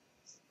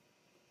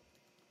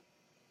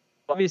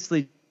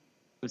 Obviously,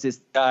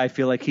 this guy, I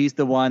feel like he's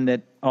the one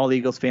that all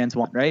Eagles fans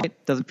want, right?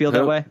 Doesn't feel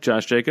that way?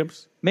 Josh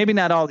Jacobs? Maybe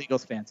not all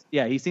Eagles fans.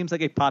 Yeah, he seems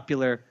like a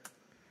popular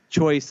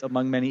choice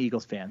among many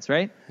Eagles fans,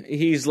 right?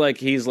 He's like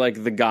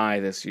the guy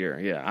this year.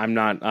 Yeah, I'm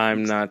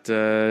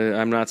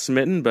not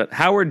smitten, but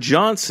Howard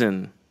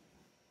Johnson.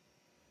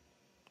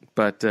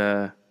 But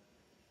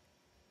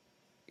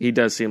he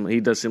does seem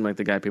like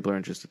the guy people are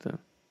interested in.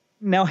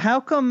 Now, how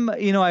come,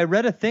 I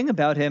read a thing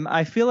about him.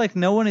 I feel like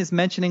no one is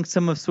mentioning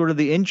some of sort of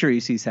the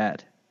injuries he's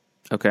had.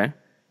 Okay.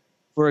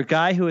 For a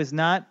guy who is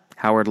not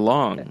Howard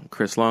Long,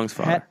 Chris Long's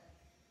father.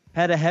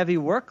 Had a heavy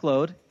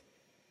workload.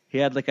 He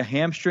had like a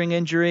hamstring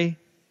injury.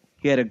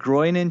 He had a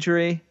groin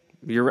injury.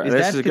 You're right.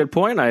 This is a good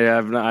point.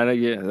 I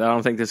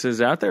don't think this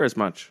is out there as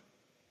much.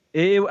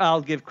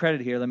 I'll give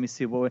credit here. Let me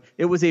see.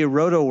 It was a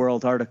Roto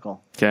World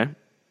article. Okay.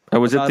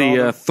 Was it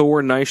the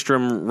Thor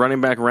Nystrom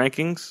running back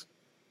rankings?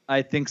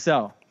 I think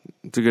so.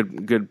 It's a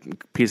good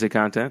piece of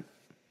content.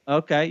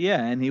 Okay,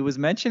 yeah, and he was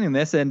mentioning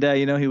this, and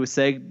he was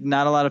saying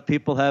not a lot of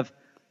people have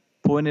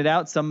pointed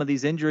out some of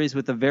these injuries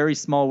with a very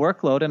small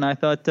workload, and I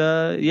thought,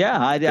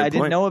 I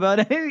didn't know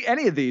about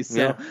any of these.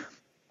 So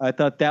I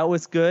thought that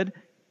was good.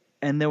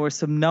 And there were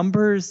some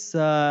numbers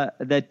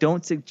that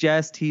don't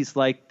suggest he's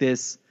like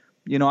this.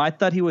 I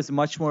thought he was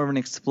much more of an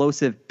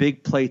explosive,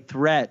 big play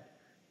threat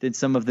than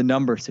some of the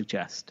numbers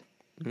suggest.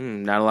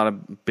 Not a lot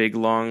of big,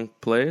 long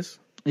plays?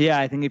 Yeah,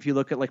 I think if you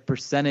look at like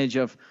percentage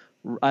of,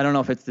 I don't know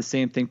if it's the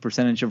same thing,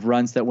 percentage of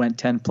runs that went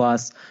 10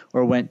 plus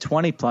or went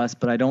 20 plus,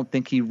 but I don't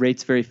think he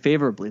rates very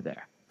favorably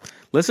there.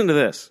 Listen to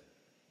this.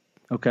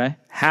 Okay.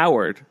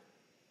 Howard,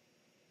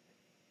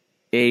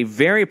 a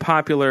very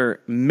popular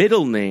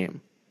middle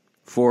name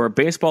for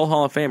Baseball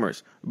Hall of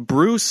Famers.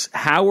 Bruce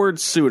Howard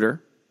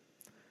Suter,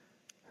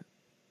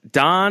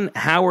 Don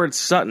Howard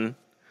Sutton,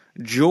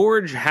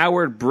 George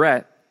Howard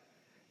Brett,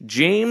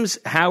 James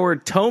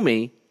Howard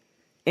Tomey,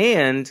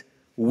 and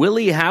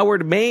Willie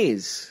Howard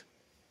Mays.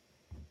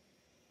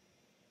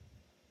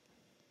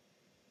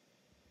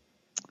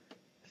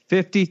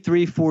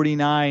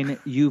 53-49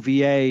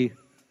 UVA.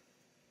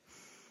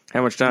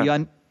 How much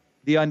time?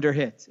 The under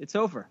hits. It's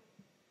over.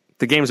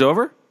 The game's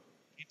over?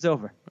 Game's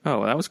over. Oh,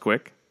 well, that was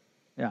quick.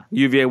 Yeah.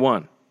 UVA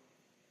won.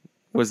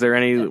 Was there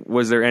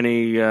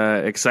any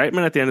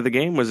excitement at the end of the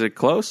game? Was it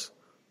close?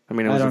 I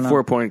mean, it was a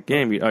 4-point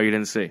game. You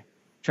didn't see.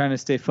 Trying to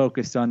stay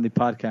focused on the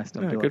podcast.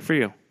 Good for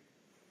you.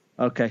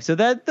 Okay, so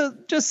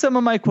just some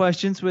of my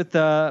questions with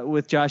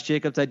Josh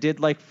Jacobs. I did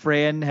like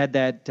Fran had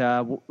that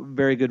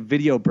very good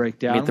video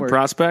breakdown. Meet the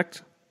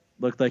prospect.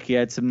 Looked like he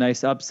had some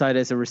nice upside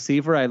as a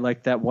receiver. I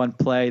liked that one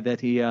play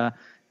that he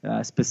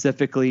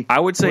specifically. I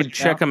would say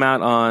check him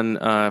out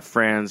on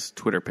Fran's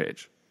Twitter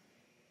page.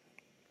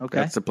 Okay,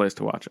 that's the place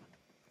to watch him.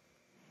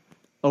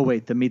 Oh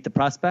wait, the Meet the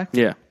Prospect?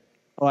 Yeah.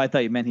 Oh, I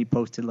thought you meant he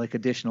posted like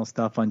additional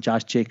stuff on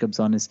Josh Jacobs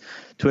on his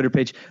Twitter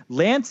page.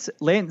 Lance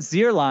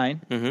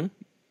Zierlein. Mm-hmm.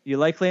 You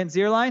like Lance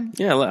Zierlein?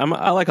 Yeah,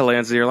 I like a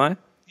Lance Zierlein.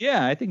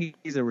 Yeah, I think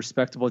he's a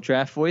respectable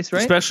draft voice,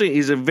 right? Especially,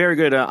 he's a very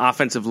good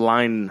offensive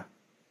line.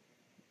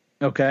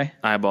 Okay.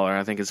 Eyeballer.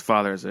 I think his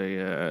father is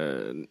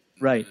a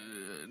coach,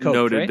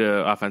 noted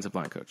right? offensive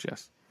line coach.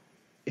 Yes.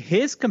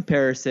 His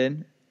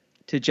comparison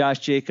to Josh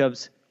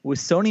Jacobs was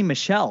Sony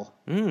Michel.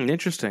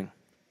 Interesting.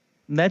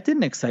 That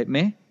didn't excite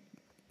me.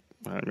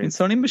 I mean,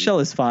 Sony Michel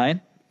is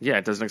fine. Yeah,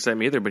 it doesn't excite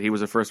me either, but he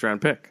was a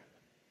first-round pick.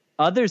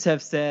 Others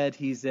have said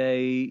he's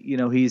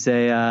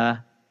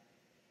not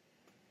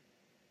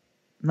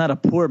a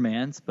poor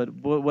man's, but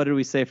what did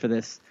we say for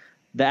this?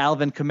 The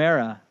Alvin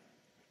Kamara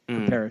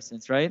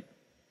comparisons, right?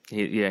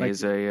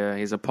 He's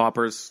a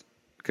pauper's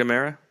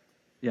Kamara.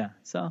 Yeah,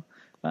 so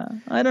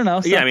I don't know.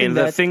 Yeah, I mean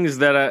the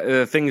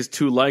things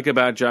to like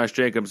about Josh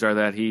Jacobs are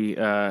that he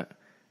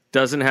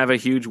doesn't have a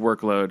huge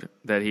workload,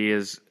 that he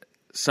is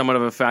somewhat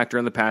of a factor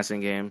in the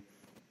passing game,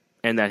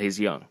 and that he's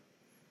young.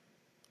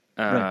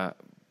 Right.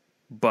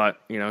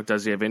 But,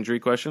 does he have injury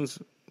questions?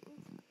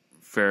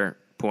 Fair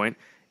point.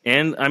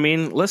 And, I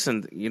mean,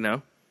 listen,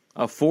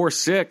 a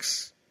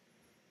 4.6,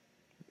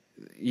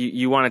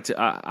 you want it to,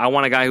 I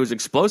want a guy who's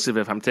explosive.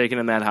 If I'm taking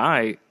him that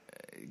high,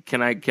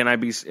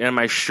 am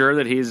I sure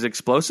that he's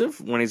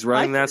explosive when he's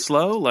running that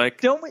slow? Like,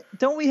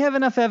 don't we have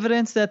enough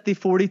evidence that the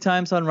 40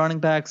 times on running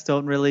backs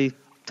don't really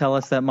tell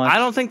us that much? I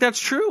don't think that's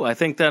true. I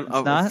think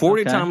that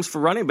 40 times for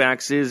running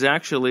backs is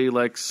actually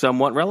like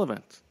somewhat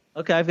relevant.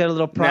 Okay, I've got a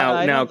little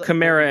problem. Now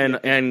Kamara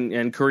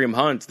and Kareem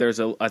Hunt, there's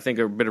I think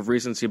a bit of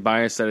recency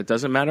bias that it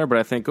doesn't matter, but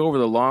I think over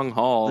the long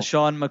haul,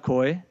 LaShawn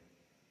McCoy.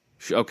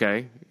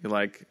 Okay,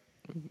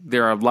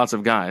 there are lots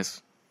of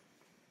guys.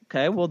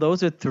 Okay, well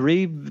those are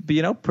three,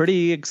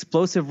 pretty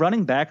explosive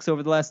running backs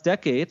over the last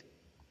decade.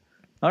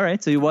 All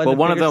right, so you want. Well,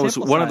 one of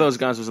those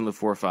guys was in the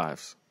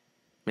 4.5s,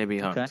 maybe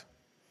Hunt. Okay.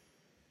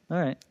 All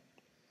right.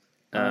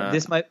 I'm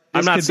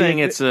not saying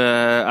it's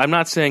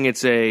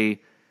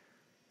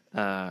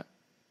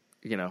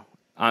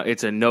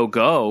a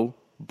no-go,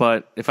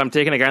 but if I'm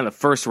taking a guy in the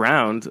first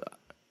round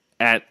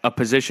at a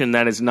position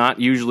that is not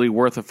usually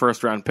worth a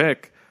first-round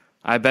pick,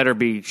 I better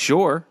be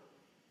sure.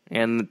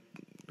 And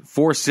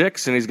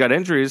 4.6 and he's got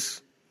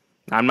injuries,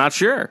 I'm not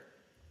sure.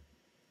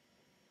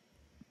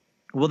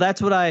 Well,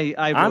 that's what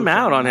I'm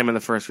out on him in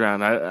the first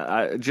round.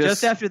 I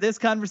just after this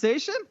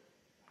conversation?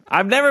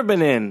 I've never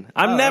been in.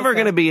 I'm never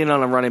going to be in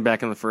on a running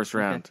back in the first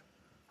round. Okay.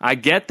 I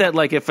get that,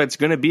 if it's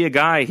going to be a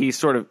guy, he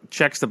sort of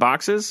checks the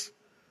boxes.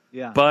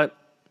 Yeah. But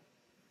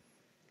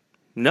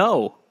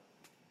no.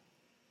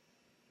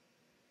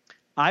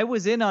 I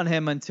was in on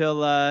him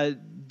until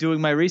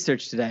doing my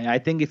research today. I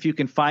think if you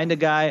can find a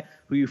guy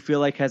who you feel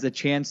like has a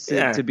chance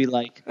to be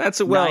like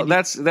that's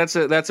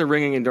a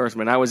ringing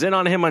endorsement. I was in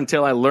on him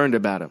until I learned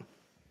about him.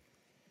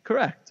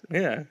 Correct.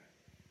 Yeah.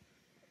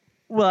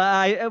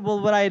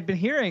 Well, what I had been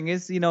hearing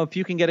is, if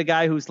you can get a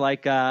guy who's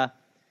like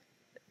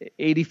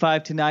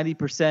 85 to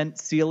 90%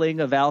 ceiling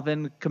of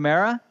Alvin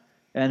Kamara,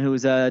 and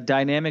who's a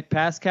dynamic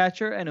pass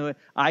catcher, and who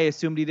I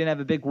assumed he didn't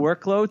have a big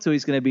workload, so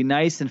he's going to be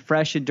nice and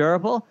fresh and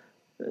durable,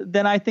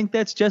 then I think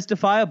that's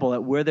justifiable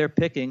at where they're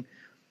picking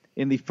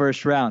in the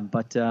first round.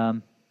 But,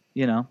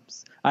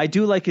 I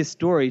do like his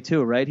story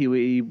too, right?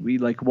 He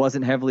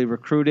wasn't heavily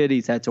recruited.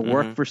 He's had to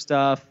work for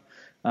stuff.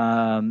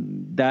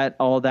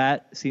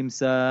 That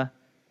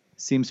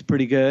seems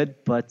pretty good,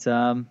 but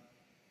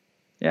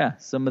yeah,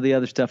 some of the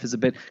other stuff is a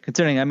bit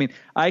concerning. I mean,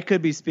 I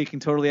could be speaking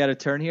totally out of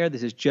turn here.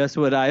 This is just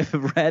what I've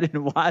read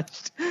and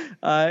watched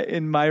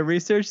in my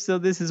research. So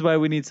this is why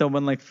we need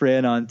someone like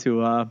Fran on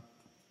to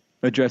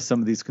address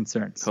some of these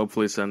concerns.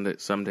 Hopefully someday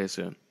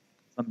soon.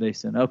 Someday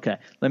soon. Okay.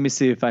 Let me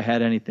see if I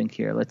had anything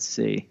here. Let's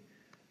see.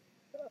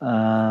 Who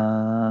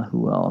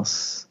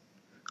else?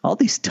 All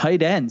these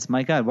tight ends.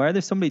 My God, why are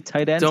there so many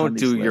tight ends? Don't on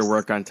these do lists? your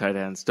work on tight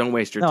ends. Don't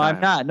waste your time. No, I'm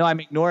not. No,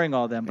 I'm ignoring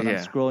all them, but I'm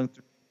scrolling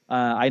through.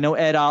 I know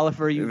Ed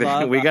Oliver. You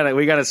love. You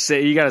gotta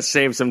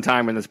save some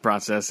time in this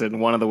process, and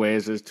one of the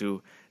ways is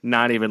to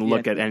not even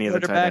look at any of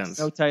the tight ends.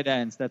 No tight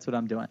ends. That's what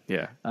I'm doing.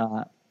 Yeah.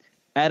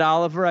 Ed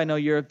Oliver, I know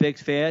you're a big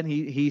fan.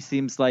 He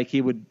seems like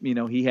he would.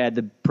 He had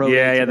the pro.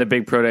 Day Yeah. The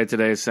big pro day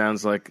today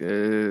seems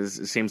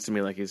to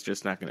me like he's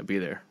just not going to be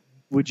there.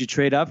 Would you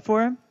trade up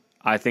for him?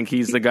 I think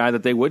he's the guy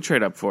that they would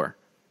trade up for.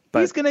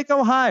 But, he's going to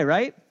go high,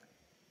 right?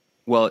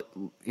 Well,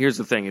 here's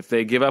the thing: if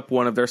they give up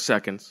one of their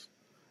seconds,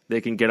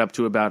 they can get up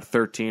to about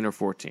 13 or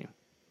 14.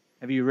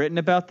 Have you written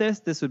about this?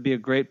 This would be a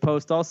great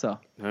post also.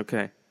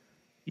 Okay.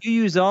 You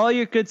use all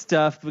your good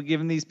stuff for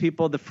giving these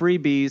people the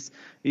freebies,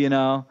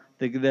 the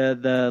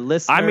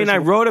listeners. I mean, I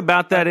wrote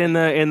about that in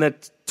the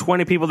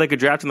 20 people they could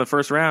draft in the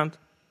first round.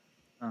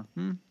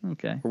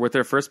 Okay. Or with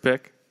their first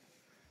pick.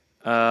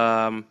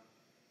 And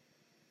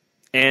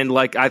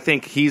I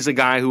think he's a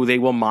guy who they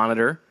will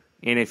monitor,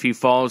 and if he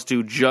falls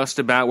to just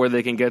about where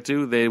they can get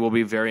to, they will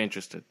be very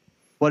interested.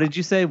 What did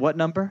you say? What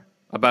number?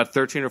 About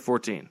 13 or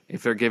 14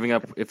 if they're giving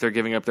up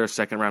their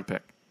second round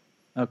pick.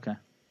 Okay.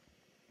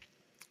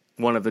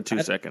 One of the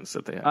 2 seconds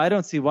that they have. I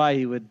don't see why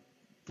he would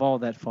fall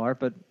that far,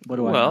 but what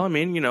do I know? Well, I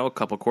mean, a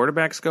couple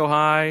quarterbacks go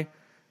high.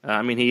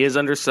 I mean, he is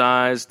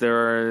undersized.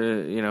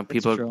 There are,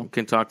 people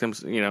can talk to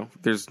him.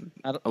 There's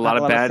a lot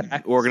of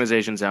bad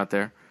organizations out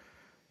there.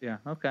 Yeah,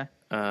 okay.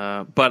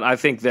 But I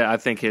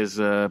think his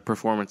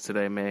performance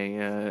today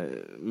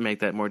may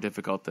make that more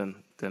difficult than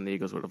the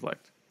Eagles would have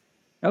liked.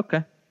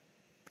 Okay.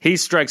 He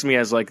strikes me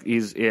as like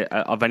he's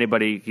of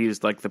anybody,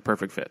 he's like the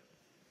perfect fit.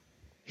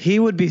 He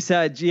would be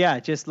sad. Yeah,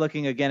 just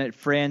looking again at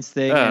Fran's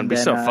thing. It'd be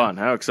so fun.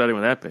 How exciting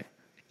would that be?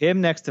 Him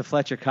next to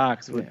Fletcher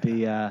Cox would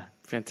be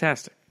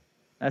fantastic.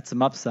 That's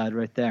some upside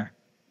right there.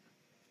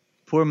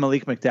 Poor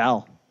Malik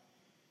McDowell.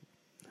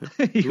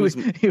 You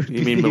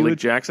mean Malik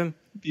Jackson?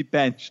 Be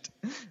benched.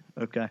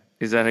 Okay.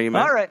 Is that how you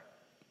meant? All right.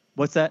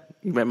 What's that?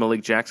 You meant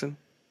Malik Jackson?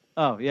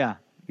 Oh, yeah.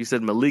 You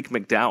said Malik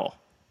McDowell.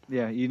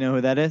 Yeah, you know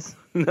who that is?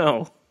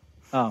 No.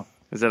 Oh.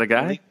 Is that a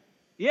guy?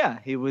 Yeah,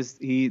 the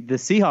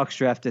Seahawks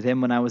drafted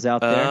him when I was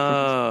out there.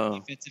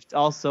 Oh.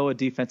 Also a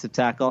defensive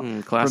tackle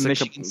from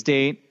Michigan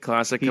State.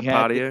 Classic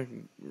Kapadia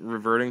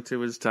reverting to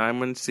his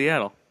time in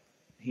Seattle.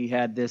 He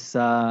had this,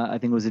 I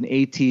think it was an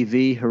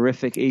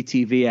horrific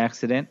ATV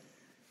accident,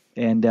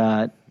 and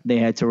they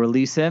had to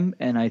release him,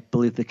 and I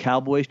believe the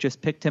Cowboys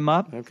just picked him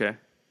up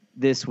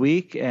this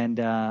week, and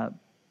a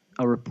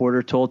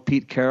reporter told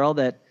Pete Carroll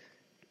that,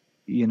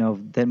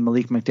 that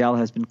Malik McDowell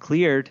has been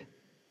cleared,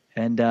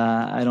 and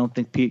I don't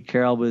think Pete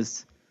Carroll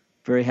was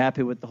very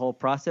happy with the whole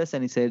process,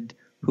 and he said,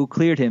 who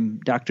cleared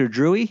him? Dr.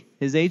 Drewy,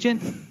 his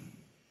agent?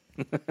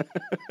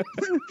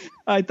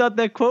 I thought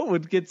that quote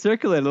would get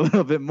circulated a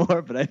little bit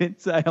more, but I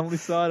didn't. I only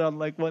saw it on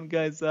like one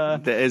guy's.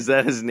 Is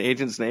that his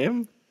agent's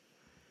name?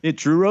 Yeah,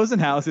 Drew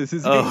Rosenhaus is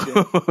his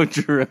agent. Oh,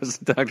 Drew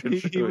Dr.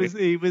 Drew.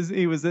 He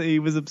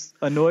was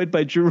annoyed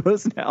by Drew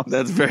Rosenhaus.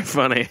 That's very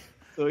funny.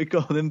 So he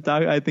called him.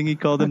 I think he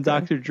called him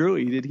Dr.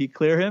 Drew. Did he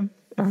clear him?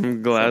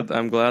 I'm glad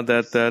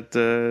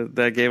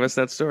that gave us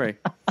that story.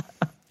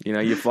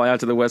 You fly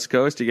out to the West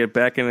Coast, you get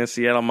back in the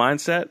Seattle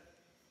mindset,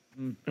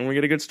 and we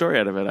get a good story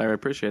out of it. I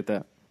appreciate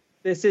that.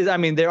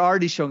 They're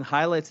already showing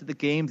highlights of the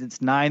games. It's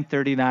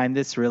 9:39.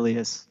 This really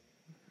is.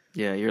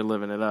 Yeah, you're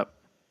living it up.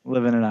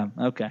 Living it up.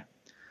 Okay.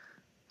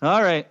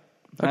 All right.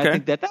 Okay. I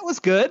think that was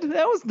good.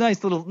 That was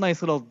nice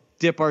little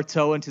dip our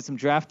toe into some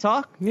draft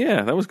talk.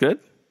 Yeah, that was good.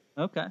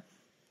 Okay.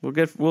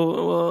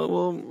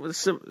 We'll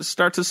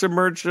start to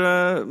submerge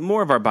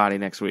more of our body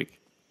next week.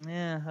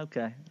 Yeah.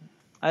 Okay.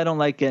 I don't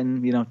like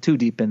getting too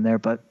deep in there,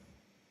 but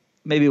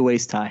maybe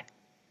waist high.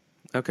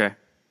 Okay.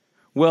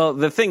 Well,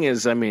 the thing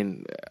is, I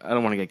don't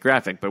want to get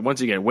graphic, but once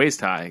you get waist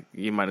high,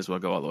 you might as well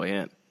go all the way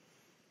in.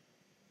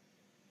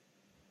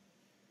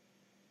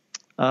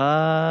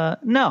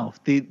 No.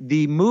 The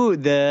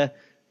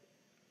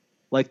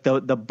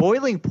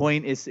boiling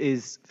point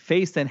is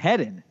face and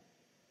head in.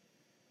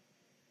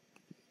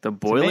 The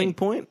boiling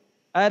point?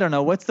 I don't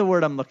know. What's the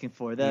word I'm looking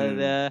for?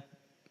 No.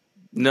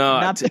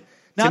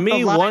 To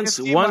me,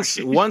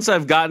 once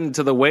I've gotten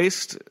to the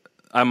waist,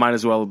 I might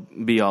as well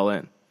be all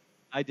in.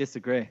 I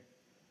disagree.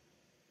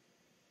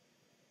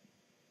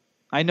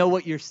 I know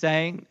what you're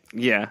saying.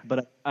 Yeah.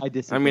 But I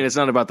disagree. It's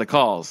not about the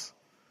calls.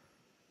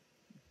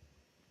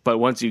 But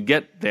once you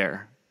get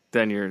there,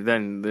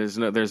 then there's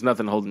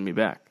nothing holding me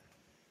back.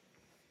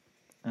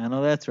 I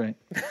know that's right.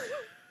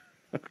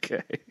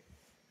 Okay.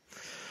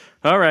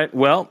 All right.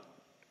 Well,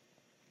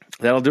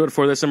 that'll do it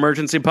for this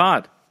emergency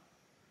pod.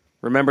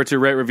 Remember to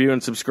rate, review,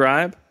 and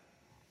subscribe.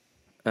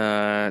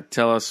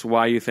 Tell us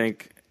why you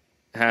think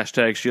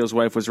hashtag Sheil's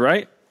wife was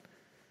right.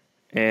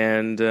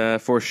 And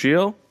for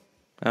Sheil,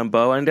 I'm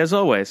Bo, and as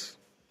always,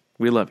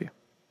 we love you.